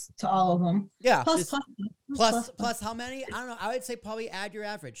plus to all of them. Yeah, plus how many? I don't know. I would say probably add your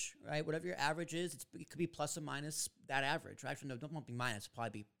average, right? Whatever your average is, it could be plus or minus that average. Actually, no, don't be minus.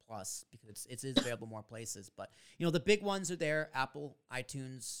 Probably be plus because it is available more places. But you know, the big ones are there: Apple,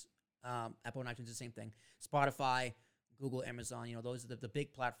 iTunes, Apple and iTunes, the same thing. Spotify, Google, Amazon. You know, those are the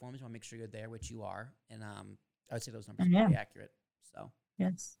big platforms. You want to make sure you're there, which you are. And I would say those numbers are pretty accurate. So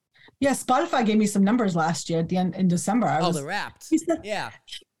yes. Yeah, Spotify gave me some numbers last year at the end in December. The Wrapped. Yeah.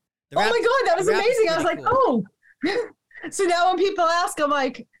 Oh my God, that was amazing. I was like, cool. Oh. So now when people ask, I'm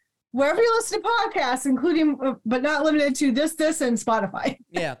like, wherever you listen to podcasts, including but not limited to this, and Spotify.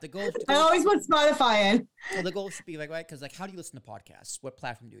 Yeah, the goal. I always put Spotify in. Well, the goal should be like, right? Because like, how do you listen to podcasts? What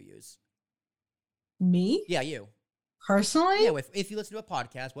platform do you use? Me? Yeah, you. Personally? Yeah, if you listen to a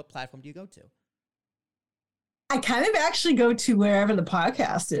podcast, what platform do you go to? I kind of actually go to wherever the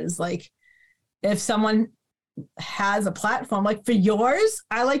podcast is. Like, if someone has a platform, like for yours,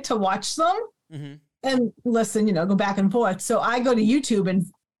 I like to watch them and listen, go back and forth. So I go to YouTube and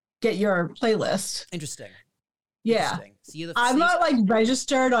get your playlist. Interesting. Yeah. Interesting. So I'm not like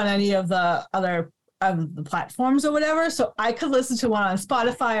registered on any of the other of the platforms or whatever. So I could listen to one on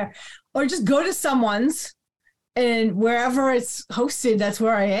Spotify or just go to someone's, and wherever it's hosted, that's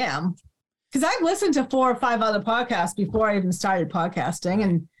where I am. Because I've listened to 4 or 5 other podcasts before I even started podcasting.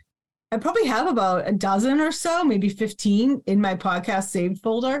 And I probably have about a dozen or so, maybe 15 in my podcast saved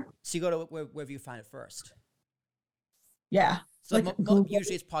folder. So you go to wherever you find it first. Yeah. So like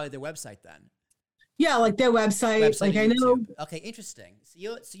usually it's probably their website then. Yeah, like their website. Like I know. Okay, interesting. So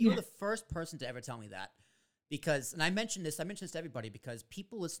you're the first person to ever tell me that, because, and I mentioned this to everybody because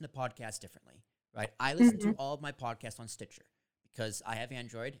people listen to podcasts differently, right? I listen to all of my podcasts on Stitcher because I have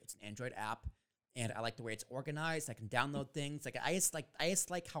Android. It's an Android app, and I like the way it's organized. I can download things. Like I just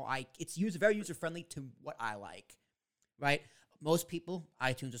like how it's very user friendly to what I like, right? Most people,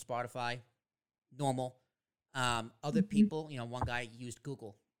 iTunes or Spotify, normal. Other people, one guy used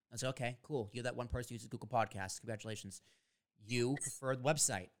Google. I said, okay, cool. You're that one person who uses Google Podcasts. Congratulations. You prefer the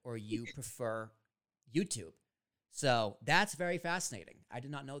website or you prefer YouTube. So that's very fascinating. I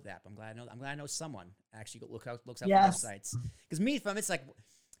did not know that, but I'm glad I know someone actually looks out for websites. Because it's like,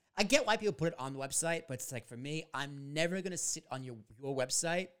 I get why people put it on the website, but it's like, for me, I'm never going to sit on your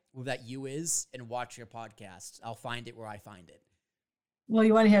website where that you is and watch your podcast. I'll find it where I find it. Well,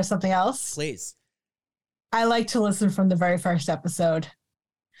 you want to hear something else? Please. I like to listen from the very first episode.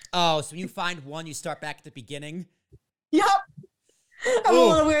 Oh, so when you find one, you start back at the beginning? Yep. I'm a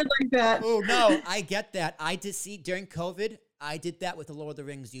little weird like that. Oh, no, I get that. I did see during COVID, I did that with the Lord of the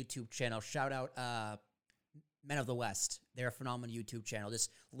Rings YouTube channel. Shout out Men of the West. They're a phenomenal YouTube channel. This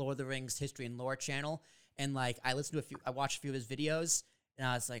Lord of the Rings history and lore channel. And like, I watched a few of his videos, and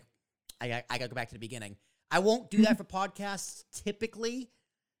I was like, I got to go back to the beginning. I won't do that for podcasts typically,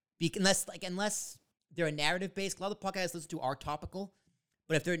 unless they're a narrative based. A lot of the podcasts I listen to are topical.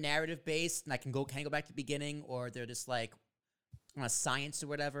 But if they're narrative based and I can go back to the beginning, or they're just like on a science or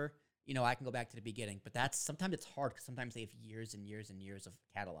whatever, I can go back to the beginning. But sometimes it's hard because sometimes they have years and years and years of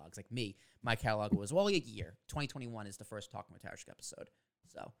catalogs. Like me, my catalog was only a year. 2021 is the first Talking with Tarashuk episode.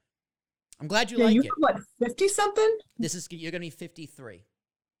 So I'm glad you like it. What, 50 something? You're gonna be 53.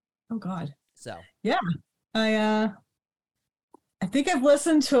 Oh God. So yeah, I think I've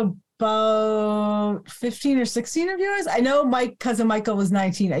listened to about 15 or 16 of yours. I know my cousin Michael was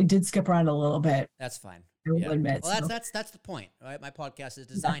 19. I did skip around a little bit. That's fine. I will admit. Well, that's the point, right? My podcast is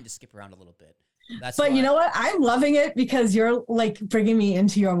designed to skip around a little bit. But you know what? I'm loving it because you're like bringing me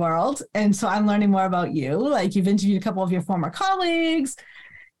into your world. And so I'm learning more about you. Like, you've interviewed a couple of your former colleagues.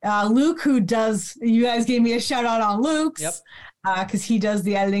 Luke, you guys gave me a shout out on Luke's. Yep. Because he does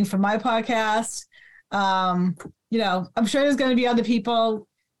the editing for my podcast. I'm sure there's going to be other people.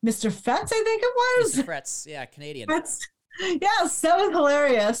 Mr. Fetz, I think it was. Mr. Fretz, yeah, Canadian. Fetz. Yes, that was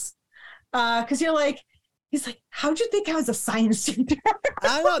hilarious. Because he's like, how'd you think I was a science teacher?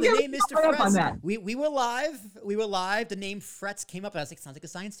 I don't know, the name Mr. Fretz. We were live. The name Fretz came up, and I was like, sounds like a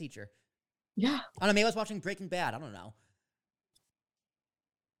science teacher. Yeah. I don't know, maybe I was watching Breaking Bad. I don't know.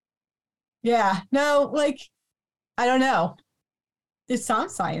 Yeah. No, like, I don't know. It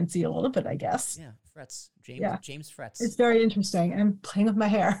sounds sciencey a little bit, I guess. Yeah, Fretz. James Fretz. It's very interesting. I'm playing with my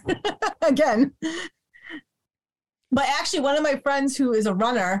hair again. But actually, one of my friends who is a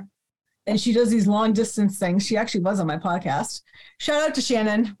runner, and she does these long distance things. She actually was on my podcast. Shout out to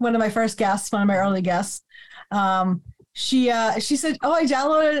Shannon, one of my first guests, one of my early guests. She said, "Oh, I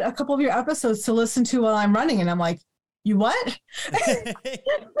downloaded a couple of your episodes to listen to while I'm running," and I'm like, "You what?"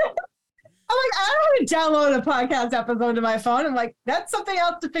 I'm like, I don't want to download a podcast episode to my phone. I'm like, that's something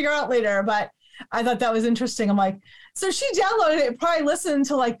else to figure out later. But I thought that was interesting. I'm like, so she downloaded it, probably listened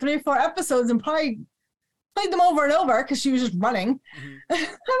to like 3 or 4 episodes and probably played them over and over because she was just running. Mm-hmm. I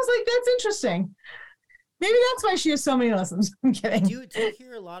was like, that's interesting. Maybe that's why she has so many listens. I'm kidding. Do you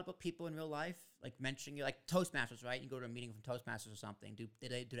hear a lot about people in real life, like mentioning you, like Toastmasters, right? You go to a meeting from Toastmasters or something. Do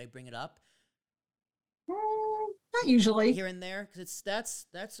they bring it up? Not usually. Here and there, because that's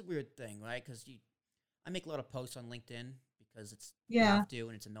a weird thing, right? Because I make a lot of posts on LinkedIn because you have to,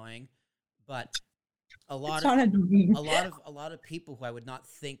 and it's annoying. But a lot of people who I would not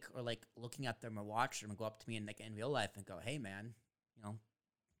think or like looking at them or watch them and go up to me in real life and go, "Hey, man,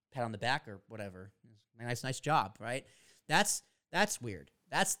 pat on the back or whatever. Nice job, right? That's weird.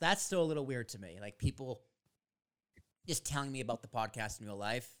 That's still a little weird to me. Like people just telling me about the podcast in real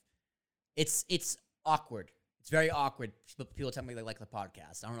life. It's awkward. It's very awkward. People tell me they like the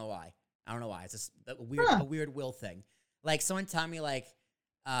podcast. I don't know why. It's just a weird will thing. Like someone tell me like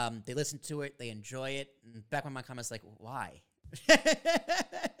they listen to it, they enjoy it. And back when my comments like, why?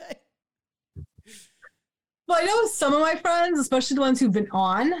 Well, I know some of my friends, especially the ones who've been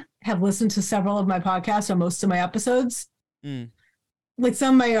on, have listened to several of my podcasts or most of my episodes. Like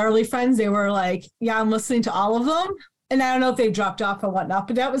some of my early friends, they were like, yeah, I'm listening to all of them. And I don't know if they dropped off or whatnot,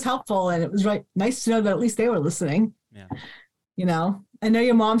 but that was helpful. And it was nice to know that at least they were listening. Yeah. You know, I know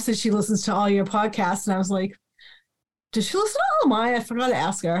your mom said she listens to all your podcasts. And I was like, did she listen to all of mine? I forgot to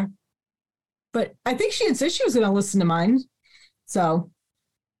ask her. But I think she had said she was going to listen to mine. So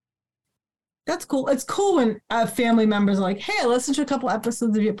that's cool. It's cool when family members are like, hey, I listened to a couple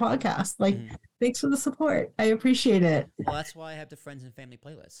episodes of your podcast. Like, thanks for the support. I appreciate it. Well, that's why I have the Friends and Family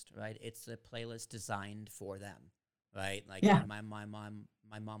playlist, right? It's a playlist designed for them, right? Like, yeah. my mom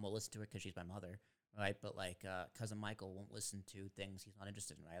will listen to it because she's my mother, right? But, like, Cousin Michael won't listen to things he's not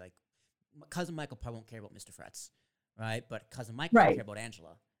interested in, right? Like, Cousin Michael probably won't care about Mr. Frets, right? But Cousin Michael will care about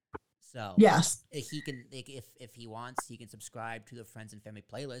Angela. So yes, he can if he wants, he can subscribe to the Friends and Family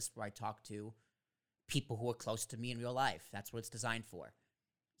playlist where I talk to people who are close to me in real life. That's what it's designed for.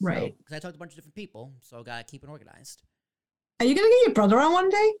 Right. Because I talked to a bunch of different people, so I gotta keep it organized. Are you gonna get your brother on one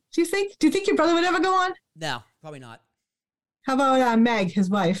day? Do you think your brother would ever go on? No, probably not. How about Meg, his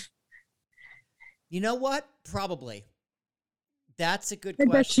wife? You know what? Probably. That's a good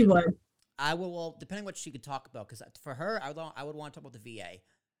question. I bet she would. I will. Well, depending what she could talk about, because for her, I would want to talk about the VA.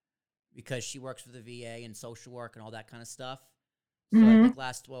 Because she works for the VA and social work and all that kind of stuff. So I think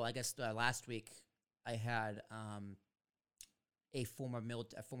last week I had a former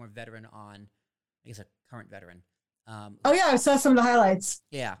veteran on, I guess a current veteran. Oh yeah, I saw some of the highlights.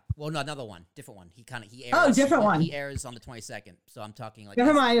 Yeah, well, no, another one, different one. He airs. Oh, different one. He airs on the 22nd, so I'm talking like.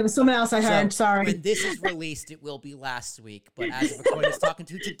 Never mind, it was someone else I heard. Sorry. When this is released, it will be last week, but as of recording, talking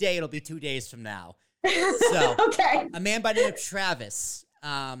to today, it'll be 2 days from now. So okay. A man by the name of Travis.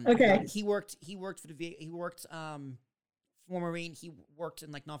 Okay. He worked for the VA. He worked for Marine. He worked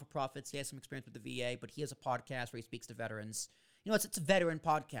in like not-for-profits. He has some experience with the VA, but he has a podcast where he speaks to veterans. You know, it's a veteran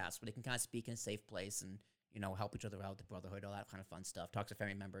podcast where they can kind of speak in a safe place and, you know, help each other out, the brotherhood, all that kind of fun stuff. Talks to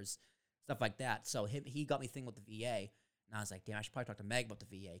family members, stuff like that. So he got me thinking with the VA, and I was like, damn, I should probably talk to Meg about the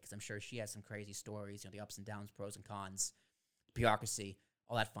VA because I'm sure she has some crazy stories, you know, the ups and downs, pros and cons, bureaucracy,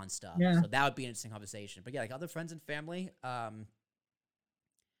 all that fun stuff. Yeah. So that would be an interesting conversation. But yeah, like other friends and family, kind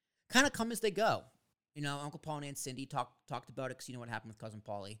of come as they go. You know, Uncle Paul and Aunt Cindy talked about it because you know what happened with Cousin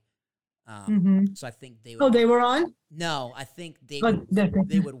Paulie. So I think they would... Oh, they were on? No, I think they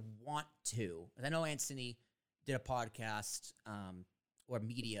would want to. I know Aunt Cindy did a podcast or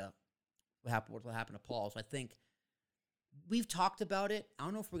media what happened to Paul. So I think we've talked about it. I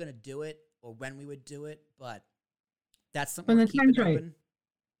don't know if we're going to do it or when we would do it, but that's something we're keeping open.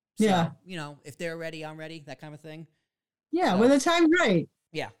 So, yeah. You know, if they're ready, I'm ready, that kind of thing. Yeah, when the time's right.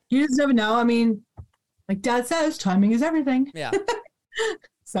 Yeah. You just never know. I mean, like Dad says, timing is everything. Yeah.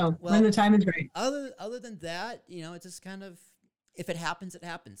 So when the time is right. Other than that, you know, it's just kind of, if it happens, it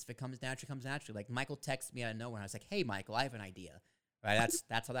happens. If it comes naturally, it comes naturally. Like Michael texted me out of nowhere. I was like, hey, Michael, I have an idea. Right?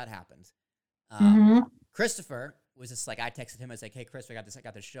 That's how that happened. Christopher was just like, I texted him. I was like, hey, Chris, I got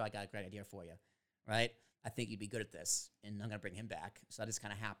this show. I got a great idea for you. Right? I think you'd be good at this. And I'm going to bring him back. So that just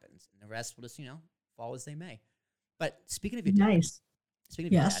kind of happens. And the rest will just, you know, fall as they may. But speaking of your dad, Speaking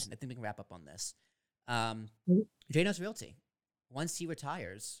of your dad, I think we can wrap up on this. Jay Nuss Realty. Once he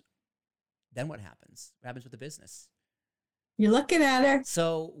retires, then what happens? What happens with the business? You're looking at her.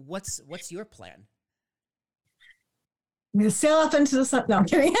 So what's your plan? I'm going to sail up into the sun. No, I'm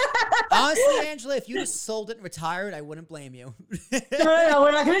kidding. Honestly, Angela, if you just sold it and retired, I wouldn't blame you. No,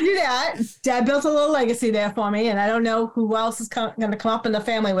 we're not going to do that. Dad built a little legacy there for me, and I don't know who else is going to come up in the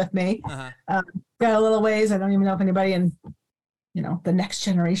family with me. Got a little ways. I don't even know if anybody in, you know, the next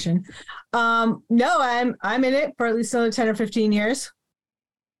generation. No, I'm in it for at least another 10 or 15 years.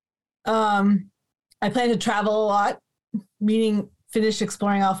 I plan to travel a lot, meaning finish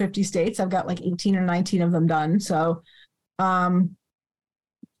exploring all 50 states. I've got like 18 or 19 of them done. So I'm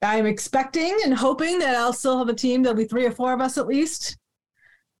expecting and hoping that I'll still have a team. There'll be 3 or 4 of us at least,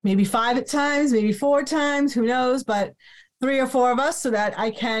 maybe 5 at times, maybe 4 times, who knows, but 3 or 4 of us so that I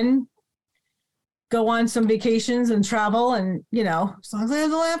can go on some vacations and travel. And, you know, as long as I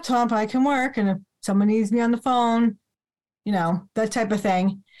have the laptop, I can work. And if someone needs me on the phone, you know, that type of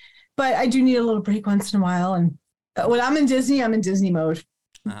thing. But I do need a little break once in a while. And when I'm in Disney mode.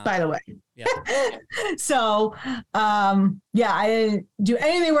 by the way. Yeah. So, yeah, I didn't do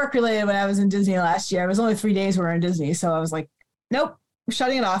anything work related when I was in Disney last year. It was only 3 days we were in Disney. So I was like, nope, I'm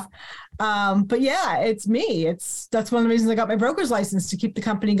shutting it off. But yeah, it's me. That's one of the reasons I got my broker's license, to keep the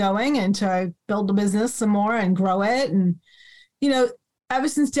company going and to build the business some more and grow it. And, ever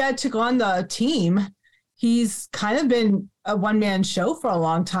since Dad took on the team, he's kind of been a one-man show for a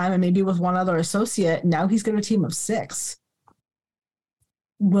long time, and maybe with one other associate. Now he's got a team of 6.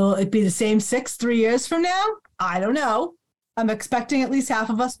 Will it be the same 6 3 years from now? I don't know. I'm expecting at least half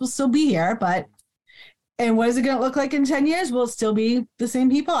of us will still be here, and what is it going to look like in 10 years? Will it still be the same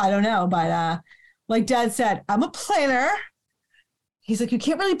people? I don't know. But like Dad said, I'm a planner. He's like, you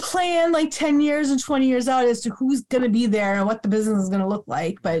can't really plan like 10 years and 20 years out as to who's going to be there and what the business is going to look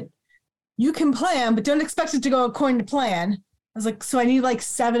like. But you can plan, but don't expect it to go according to plan. I was like, so I need like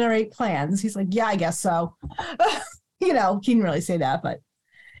 7 or 8 plans. He's like, yeah, I guess so. He didn't really say that, but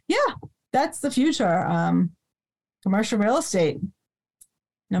yeah, that's the future. Commercial real estate,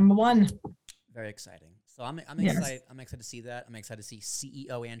 number 1. Very exciting. So I'm Yes. excited. I'm excited to see that. I'm excited to see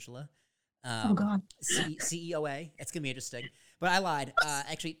CEO Angela. Oh God. CEOA. It's gonna be interesting. But I lied.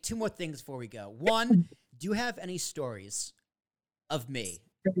 Actually, 2 more things before we go. 1, do you have any stories of me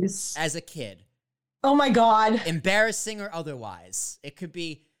as a kid? Oh my God. Embarrassing or otherwise. It could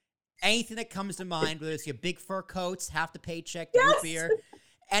be anything that comes to mind, whether it's your big fur coats, half the paycheck, the root beer.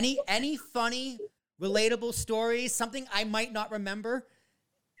 Any funny, relatable stories, something I might not remember,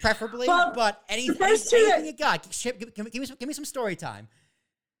 preferably, but anything you got. Give me some story time.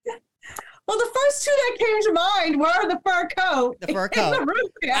 Well, the first 2 that came to mind were the fur coat. The fur coat. And the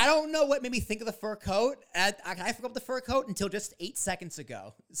root beer. I don't know what made me think of the fur coat. I forgot the fur coat until just 8 seconds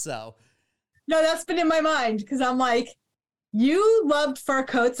ago. So, no, that's been in my mind because I'm like, you loved fur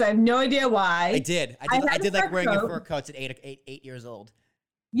coats. I have no idea why. I did like wearing your fur coats at 8 years old.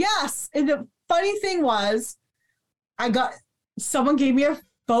 Yes. And the funny thing was, someone gave me a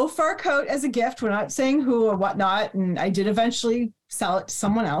faux fur coat as a gift. We're not saying who or whatnot. And I did eventually sell it to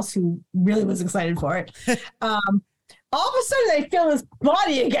someone else who really was excited for it. All of a sudden I feel this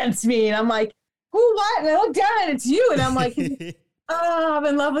body against me and I'm like, who, what? And I look down and it's you. And I'm like, oh, I'm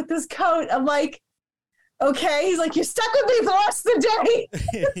in love with this coat. I'm like, okay. He's like, you're stuck with me for the rest of the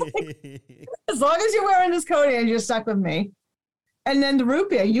day. As long as you're wearing this coat and you're stuck with me. And then the root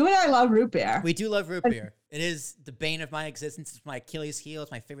beer. You and I love root beer. We do love root beer. It is the bane of my existence. It's my Achilles heel.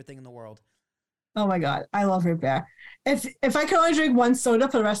 It's my favorite thing in the world. Oh my God. I love root beer. If I could only drink one soda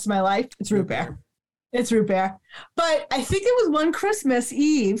for the rest of my life, it's root beer. It's root beer. But I think it was one Christmas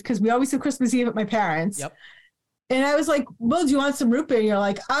Eve, because we always do Christmas Eve at my parents'. Yep. And I was like, well, do you want some root beer? And you're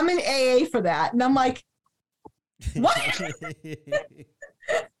like, I'm in AA for that. And I'm like, what?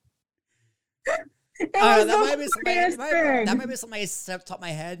 That might be something I said off the top of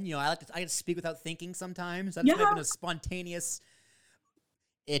my head. I like to speak without thinking sometimes. That's been a spontaneous.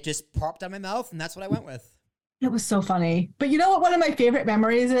 It just popped out of my mouth, and that's what I went with. It was so funny. But you know what one of my favorite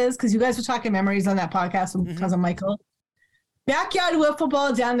memories is? Because you guys were talking memories on that podcast with Cousin Michael. Backyard wiffle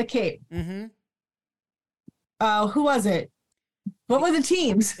ball down the Cape. Mm-hmm. Who was it? What were the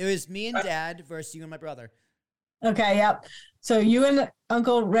teams? It was me and Dad versus you and my brother. Okay, yep. So you and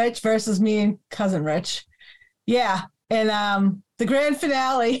Uncle Rich versus me and Cousin Rich. Yeah. And the grand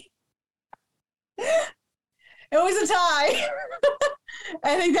finale, it was a tie.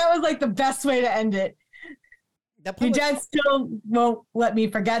 I think that was like the best way to end it. Your dad still won't let me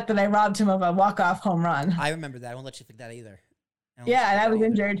forget that I robbed him of a walk-off home run. I remember that. I won't let you forget that either. Yeah, and I was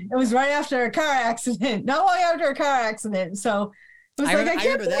injured. It was right after a car accident. Not long after a car accident. So it was I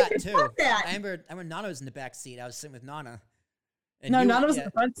remember that too. I remember Nana was in the back seat. I was sitting with Nana. And Nana was in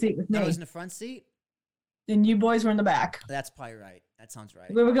the front seat with me. Nana was in the front seat? And you boys were in the back. That's probably right. That sounds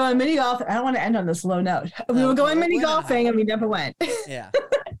right. We were going mini golf. I don't want to end on this low note. We were going mini golfing and we never went. Yeah.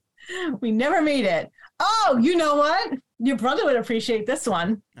 We never made it. Oh, you know what? Your brother would appreciate this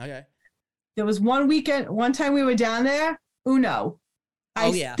one. Okay. There was one time we were down there, Uno.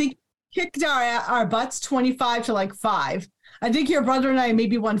 I think kicked our butts 25 to like 5. I think your brother and I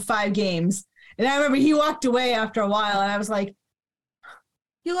maybe won 5 games. And I remember he walked away after a while and I was like,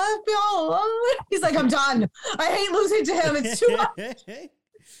 you left me all alone? He's like, I'm done. I hate losing to him. It's too much.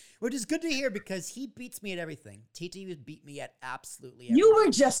 Which is good to hear because he beats me at everything. TT beat me at absolutely everything. You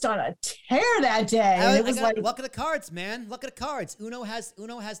were just on a tear that day. It was like luck of the cards, man. Luck of the cards. Uno has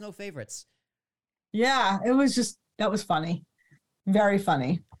no favorites. Yeah, it was funny. Very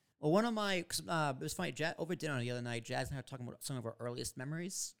funny. Well, one of my it was funny. Over dinner the other night, Jazz and I were talking about some of our earliest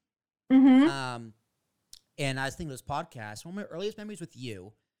memories. Mm-hmm. And I was thinking of this podcast. One of my earliest memories with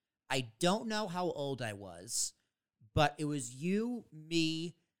you, I don't know how old I was, but it was you,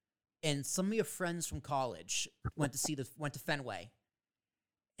 me, and some of your friends from college went to Fenway,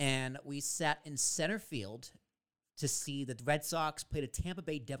 and we sat in center field to see the Red Sox play the Tampa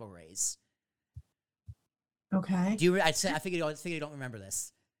Bay Devil Rays. Okay. I figured you don't remember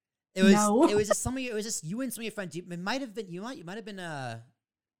this. It was just it was just you and some of your friends. It might have been you might have been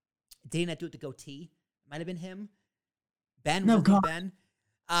dating that dude with the goatee. Might have been him. Ben. No, Was God. Ben.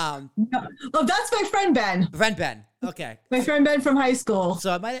 No. Oh, that's my friend Ben. Ben. Okay. My friend Ben from high school.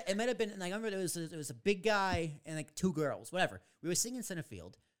 So it might have been. Like, I remember it was a big guy and like two girls. Whatever. We were singing center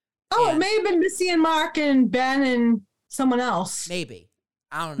field. Oh, it may have been Missy and Mark and Ben and someone else. Maybe.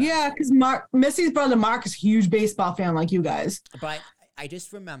 I don't know. Yeah, because Missy's brother Mark is a huge baseball fan like you guys. But I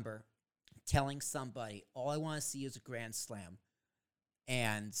just remember telling somebody, all I want to see is a grand slam.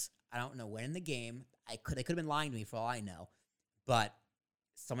 And I don't know when in the game, they could have been lying to me for all I know. But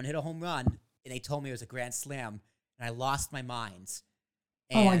someone hit a home run, and they told me it was a grand slam, and I lost my mind.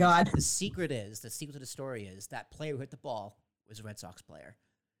 And oh, my God. The secret to the story is that player who hit the ball was a Red Sox player.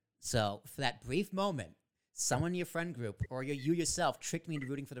 So for that brief moment, someone in your friend group or you yourself tricked me into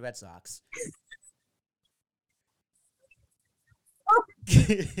rooting for the Red Sox.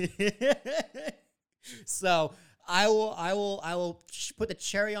 So I will put the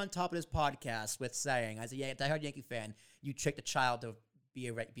cherry on top of this podcast with saying, as a diehard Yankee fan, you tricked a child to be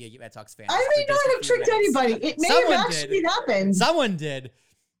a Red Sox fan. I may not have tricked anybody. It may have actually happened. Someone did.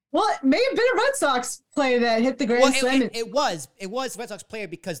 Well, it may have been a Red Sox player that hit the grand slam. It was a Red Sox player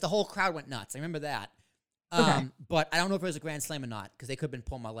because the whole crowd went nuts. I remember that. Okay. But I don't know if it was a grand slam or not because they could have been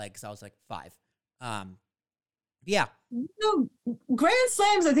pulling my leg because I was like 5. Yeah. No, grand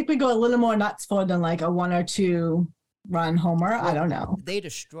slams, I think we go a little more nuts for than like a 1 or 2 run homer. Well, I don't know. They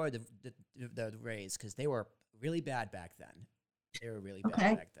destroyed the Rays because they were really bad back then. They were really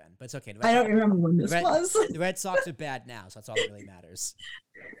bad back then. But it's okay. I don't remember when this was. The Red Sox are bad now, so that's all that really matters.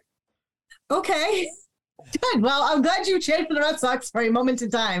 Okay. Good. Well, I'm glad you cheered for the Red Sox for a moment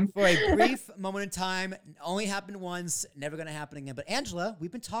in time. For a brief moment in time, only happened once, never going to happen again. But Angela,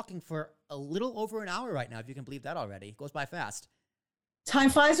 we've been talking for a little over an hour right now, if you can believe that already. It goes by fast. Time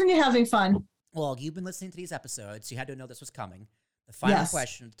flies when you're having fun. Well, you've been listening to these episodes. You had to know this was coming. The final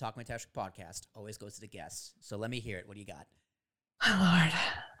question of the Talk My Tash podcast always goes to the guests. So let me hear it. What do you got? Oh, Lord.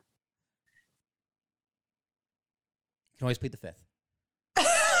 You can always plead the fifth.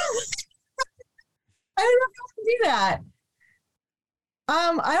 I don't know if I can do that.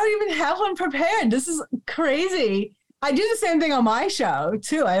 I don't even have one prepared. This is crazy. I do the same thing on my show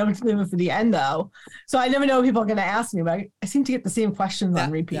too. I don't leave it for the end though, so I never know what people are going to ask me. But I seem to get the same questions on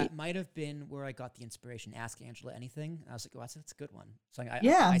repeat. That might have been where I got the inspiration. Ask Angela anything. I was like, "Oh, that's a good one." So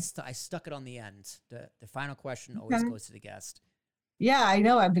I stuck it on the end. The final question always goes to the guest. Yeah, I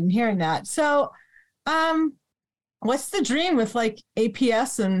know. I've been hearing that. So, what's the dream with like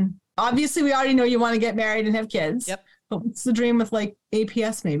APS and? Obviously, we already know you want to get married and have kids. Yep. But what's the dream with like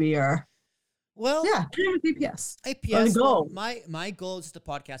APS maybe or? Well, yeah, dream with APS. APS. Goal. My goal is to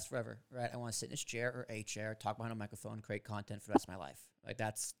podcast forever, right? I want to sit in this chair or a chair, talk behind a microphone, create content for the rest of my life. Like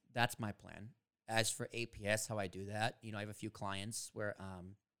that's my plan. As for APS, how I do that, I have a few clients where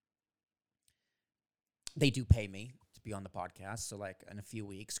they do pay me to be on the podcast. So like in a few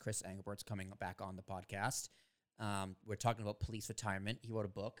weeks, Chris Engelbert's coming back on the podcast. We're talking about police retirement. He wrote a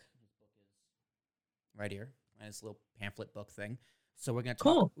book. Right here, right, this little pamphlet book thing. So we're gonna talk.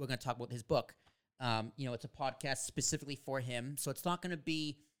 Cool. We're gonna talk about his book. It's a podcast specifically for him. So it's not gonna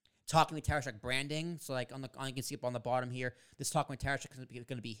be Talking with Tarashuk branding. So like you can see up on the bottom here, this Talking with Tarashuk is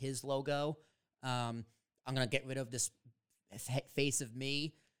gonna be his logo. I'm gonna get rid of this face of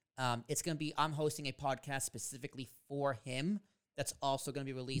me. It's gonna be I'm hosting a podcast specifically for him. That's also gonna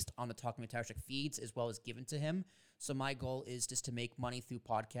be released on the Talking with Tarashuk feeds as well as given to him. So my goal is just to make money through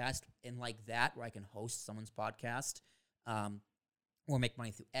podcast and like that, where I can host someone's podcast, or make money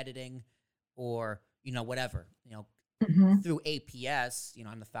through editing, or whatever. Through APS.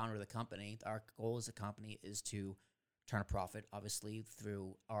 I'm the founder of the company. Our goal as a company is to turn a profit, obviously,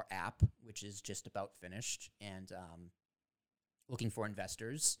 through our app, which is just about finished, and looking for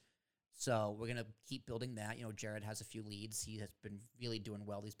investors. So we're gonna keep building that. Jared has a few leads. He has been really doing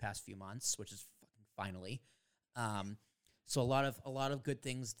well these past few months, which is finally. So a lot of good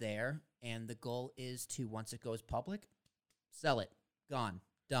things there, and the goal is to, once it goes public, sell it, gone,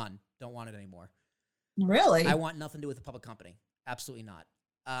 done, don't want it anymore. Really? I want nothing to do with a public company. Absolutely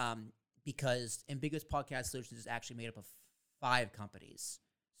not. Because Ambiguous Podcast Solutions is actually made up of 5 companies.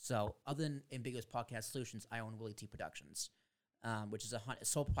 So other than Ambiguous Podcast Solutions, I own Willie T Productions, which is a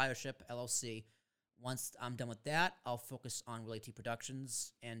sole proprietorship LLC once I'm done with that, I'll focus on Relay T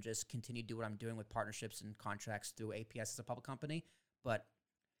Productions and just continue to do what I'm doing with partnerships and contracts through APS as a public company. But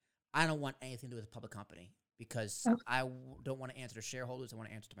I don't want anything to do with a public company because I don't want to answer to shareholders. I want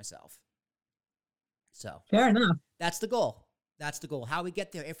to answer to myself. So Fair enough. that's the goal. That's the goal. How we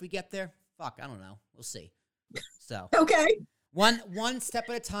get there, if we get there, fuck, I don't know. We'll see. So Okay. one step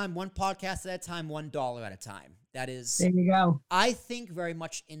at a time, one podcast at a time, $1 at a time. That is, There you go. I think very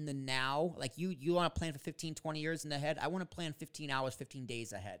much in the now. Like you want to plan for 15, 20 years in the head. I want to plan 15 hours, 15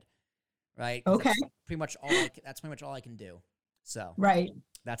 days ahead. Right? 'Cause Okay. That's pretty much all I can do. So Right.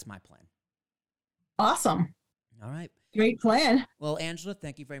 that's my plan. Awesome. All right. Great plan. Well, Angela,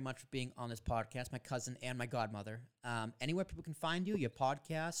 thank you very much for being on this podcast, my cousin and my godmother. Anywhere people can find you, your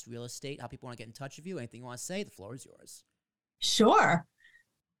podcast, real estate, how people want to get in touch with you, anything you want to say, the floor is yours. Sure.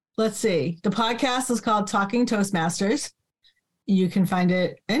 Let's see. The podcast is called Talking Toastmasters. You can find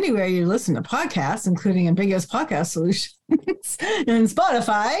it anywhere you listen to podcasts, including Ambiguous Podcast Solutions and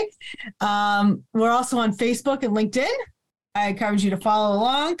Spotify. We're also on Facebook and LinkedIn. I encourage you to follow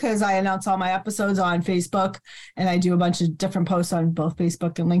along because I announce all my episodes on Facebook and I do a bunch of different posts on both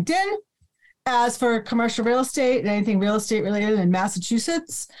Facebook and LinkedIn. As for commercial real estate and anything real estate related in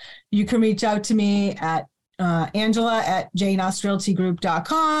Massachusetts, you can reach out to me at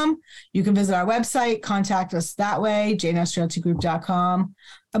Angela@jnussrealtygroup.com. You can visit our website, contact us that way, jnussrealtygroup.com.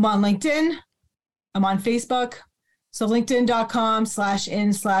 I'm on LinkedIn. I'm on Facebook. So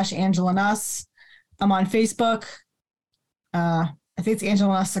linkedin.com/in/Angela Nuss. I'm on Facebook. I think it's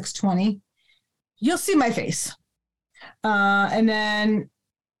Angela Nuss 620. You'll see my face. And then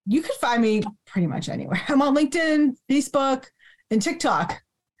you can find me pretty much anywhere. I'm on LinkedIn, Facebook, and TikTok.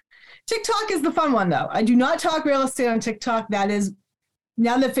 TikTok is the fun one, though. I do not talk real estate on TikTok. That is,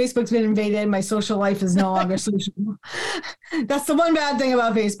 now that Facebook's been invaded, my social life is no longer social. That's the one bad thing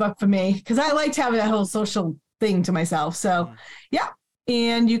about Facebook for me, because I liked having that whole social thing to myself. So, yeah.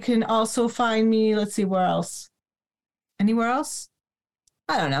 And you can also find me, let's see, where else? Anywhere else?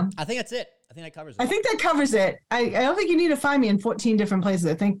 I don't know. I think that's it. I think that covers it. I think that covers it. I don't think you need to find me in 14 different places.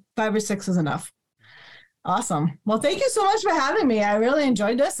 I think 5 or 6 is enough. Awesome. Well, thank you so much for having me. I really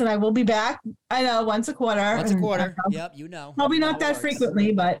enjoyed this, and I will be back. I know, once a quarter. Once a quarter. Yep, you know. Probably not that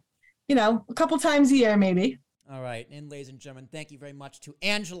frequently, but, a couple times a year, maybe. All right. And ladies and gentlemen, thank you very much to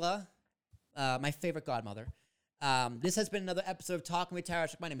Angela, my favorite godmother. This has been another episode of Talking with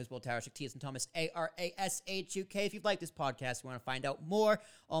Tarashuk. My name is Will Tarashuk, T as in Thomas, ARASHUK. If you've liked this podcast, you want to find out more,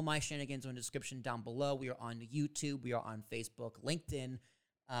 all my shenanigans are in the description down below. We are on YouTube. We are on Facebook, LinkedIn,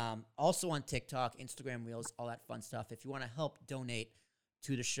 also on TikTok, Instagram Reels, all that fun stuff. If you want to help donate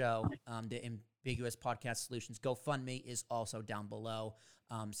to the show, the Ambiguous Podcast Solutions GoFundMe is also down below.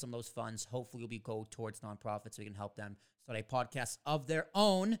 Some of those funds hopefully will go towards nonprofits so we can help them start a podcast of their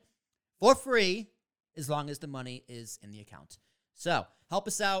own for free, as long as the money is in the account. So help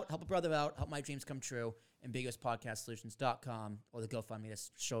us out, help a brother out, help my dreams come true. AmbiguousPodcastSolutions.com or the GoFundMe to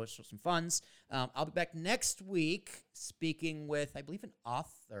show us some funds. I'll be back next week speaking with, I believe, an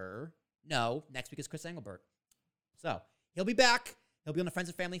author. No, next week is Chris Engelbert. So he'll be back. He'll be on the Friends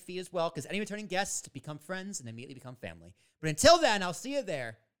and Family feed as well, because any returning guests become friends and immediately become family. But until then, I'll see you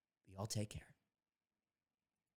there. You all take care.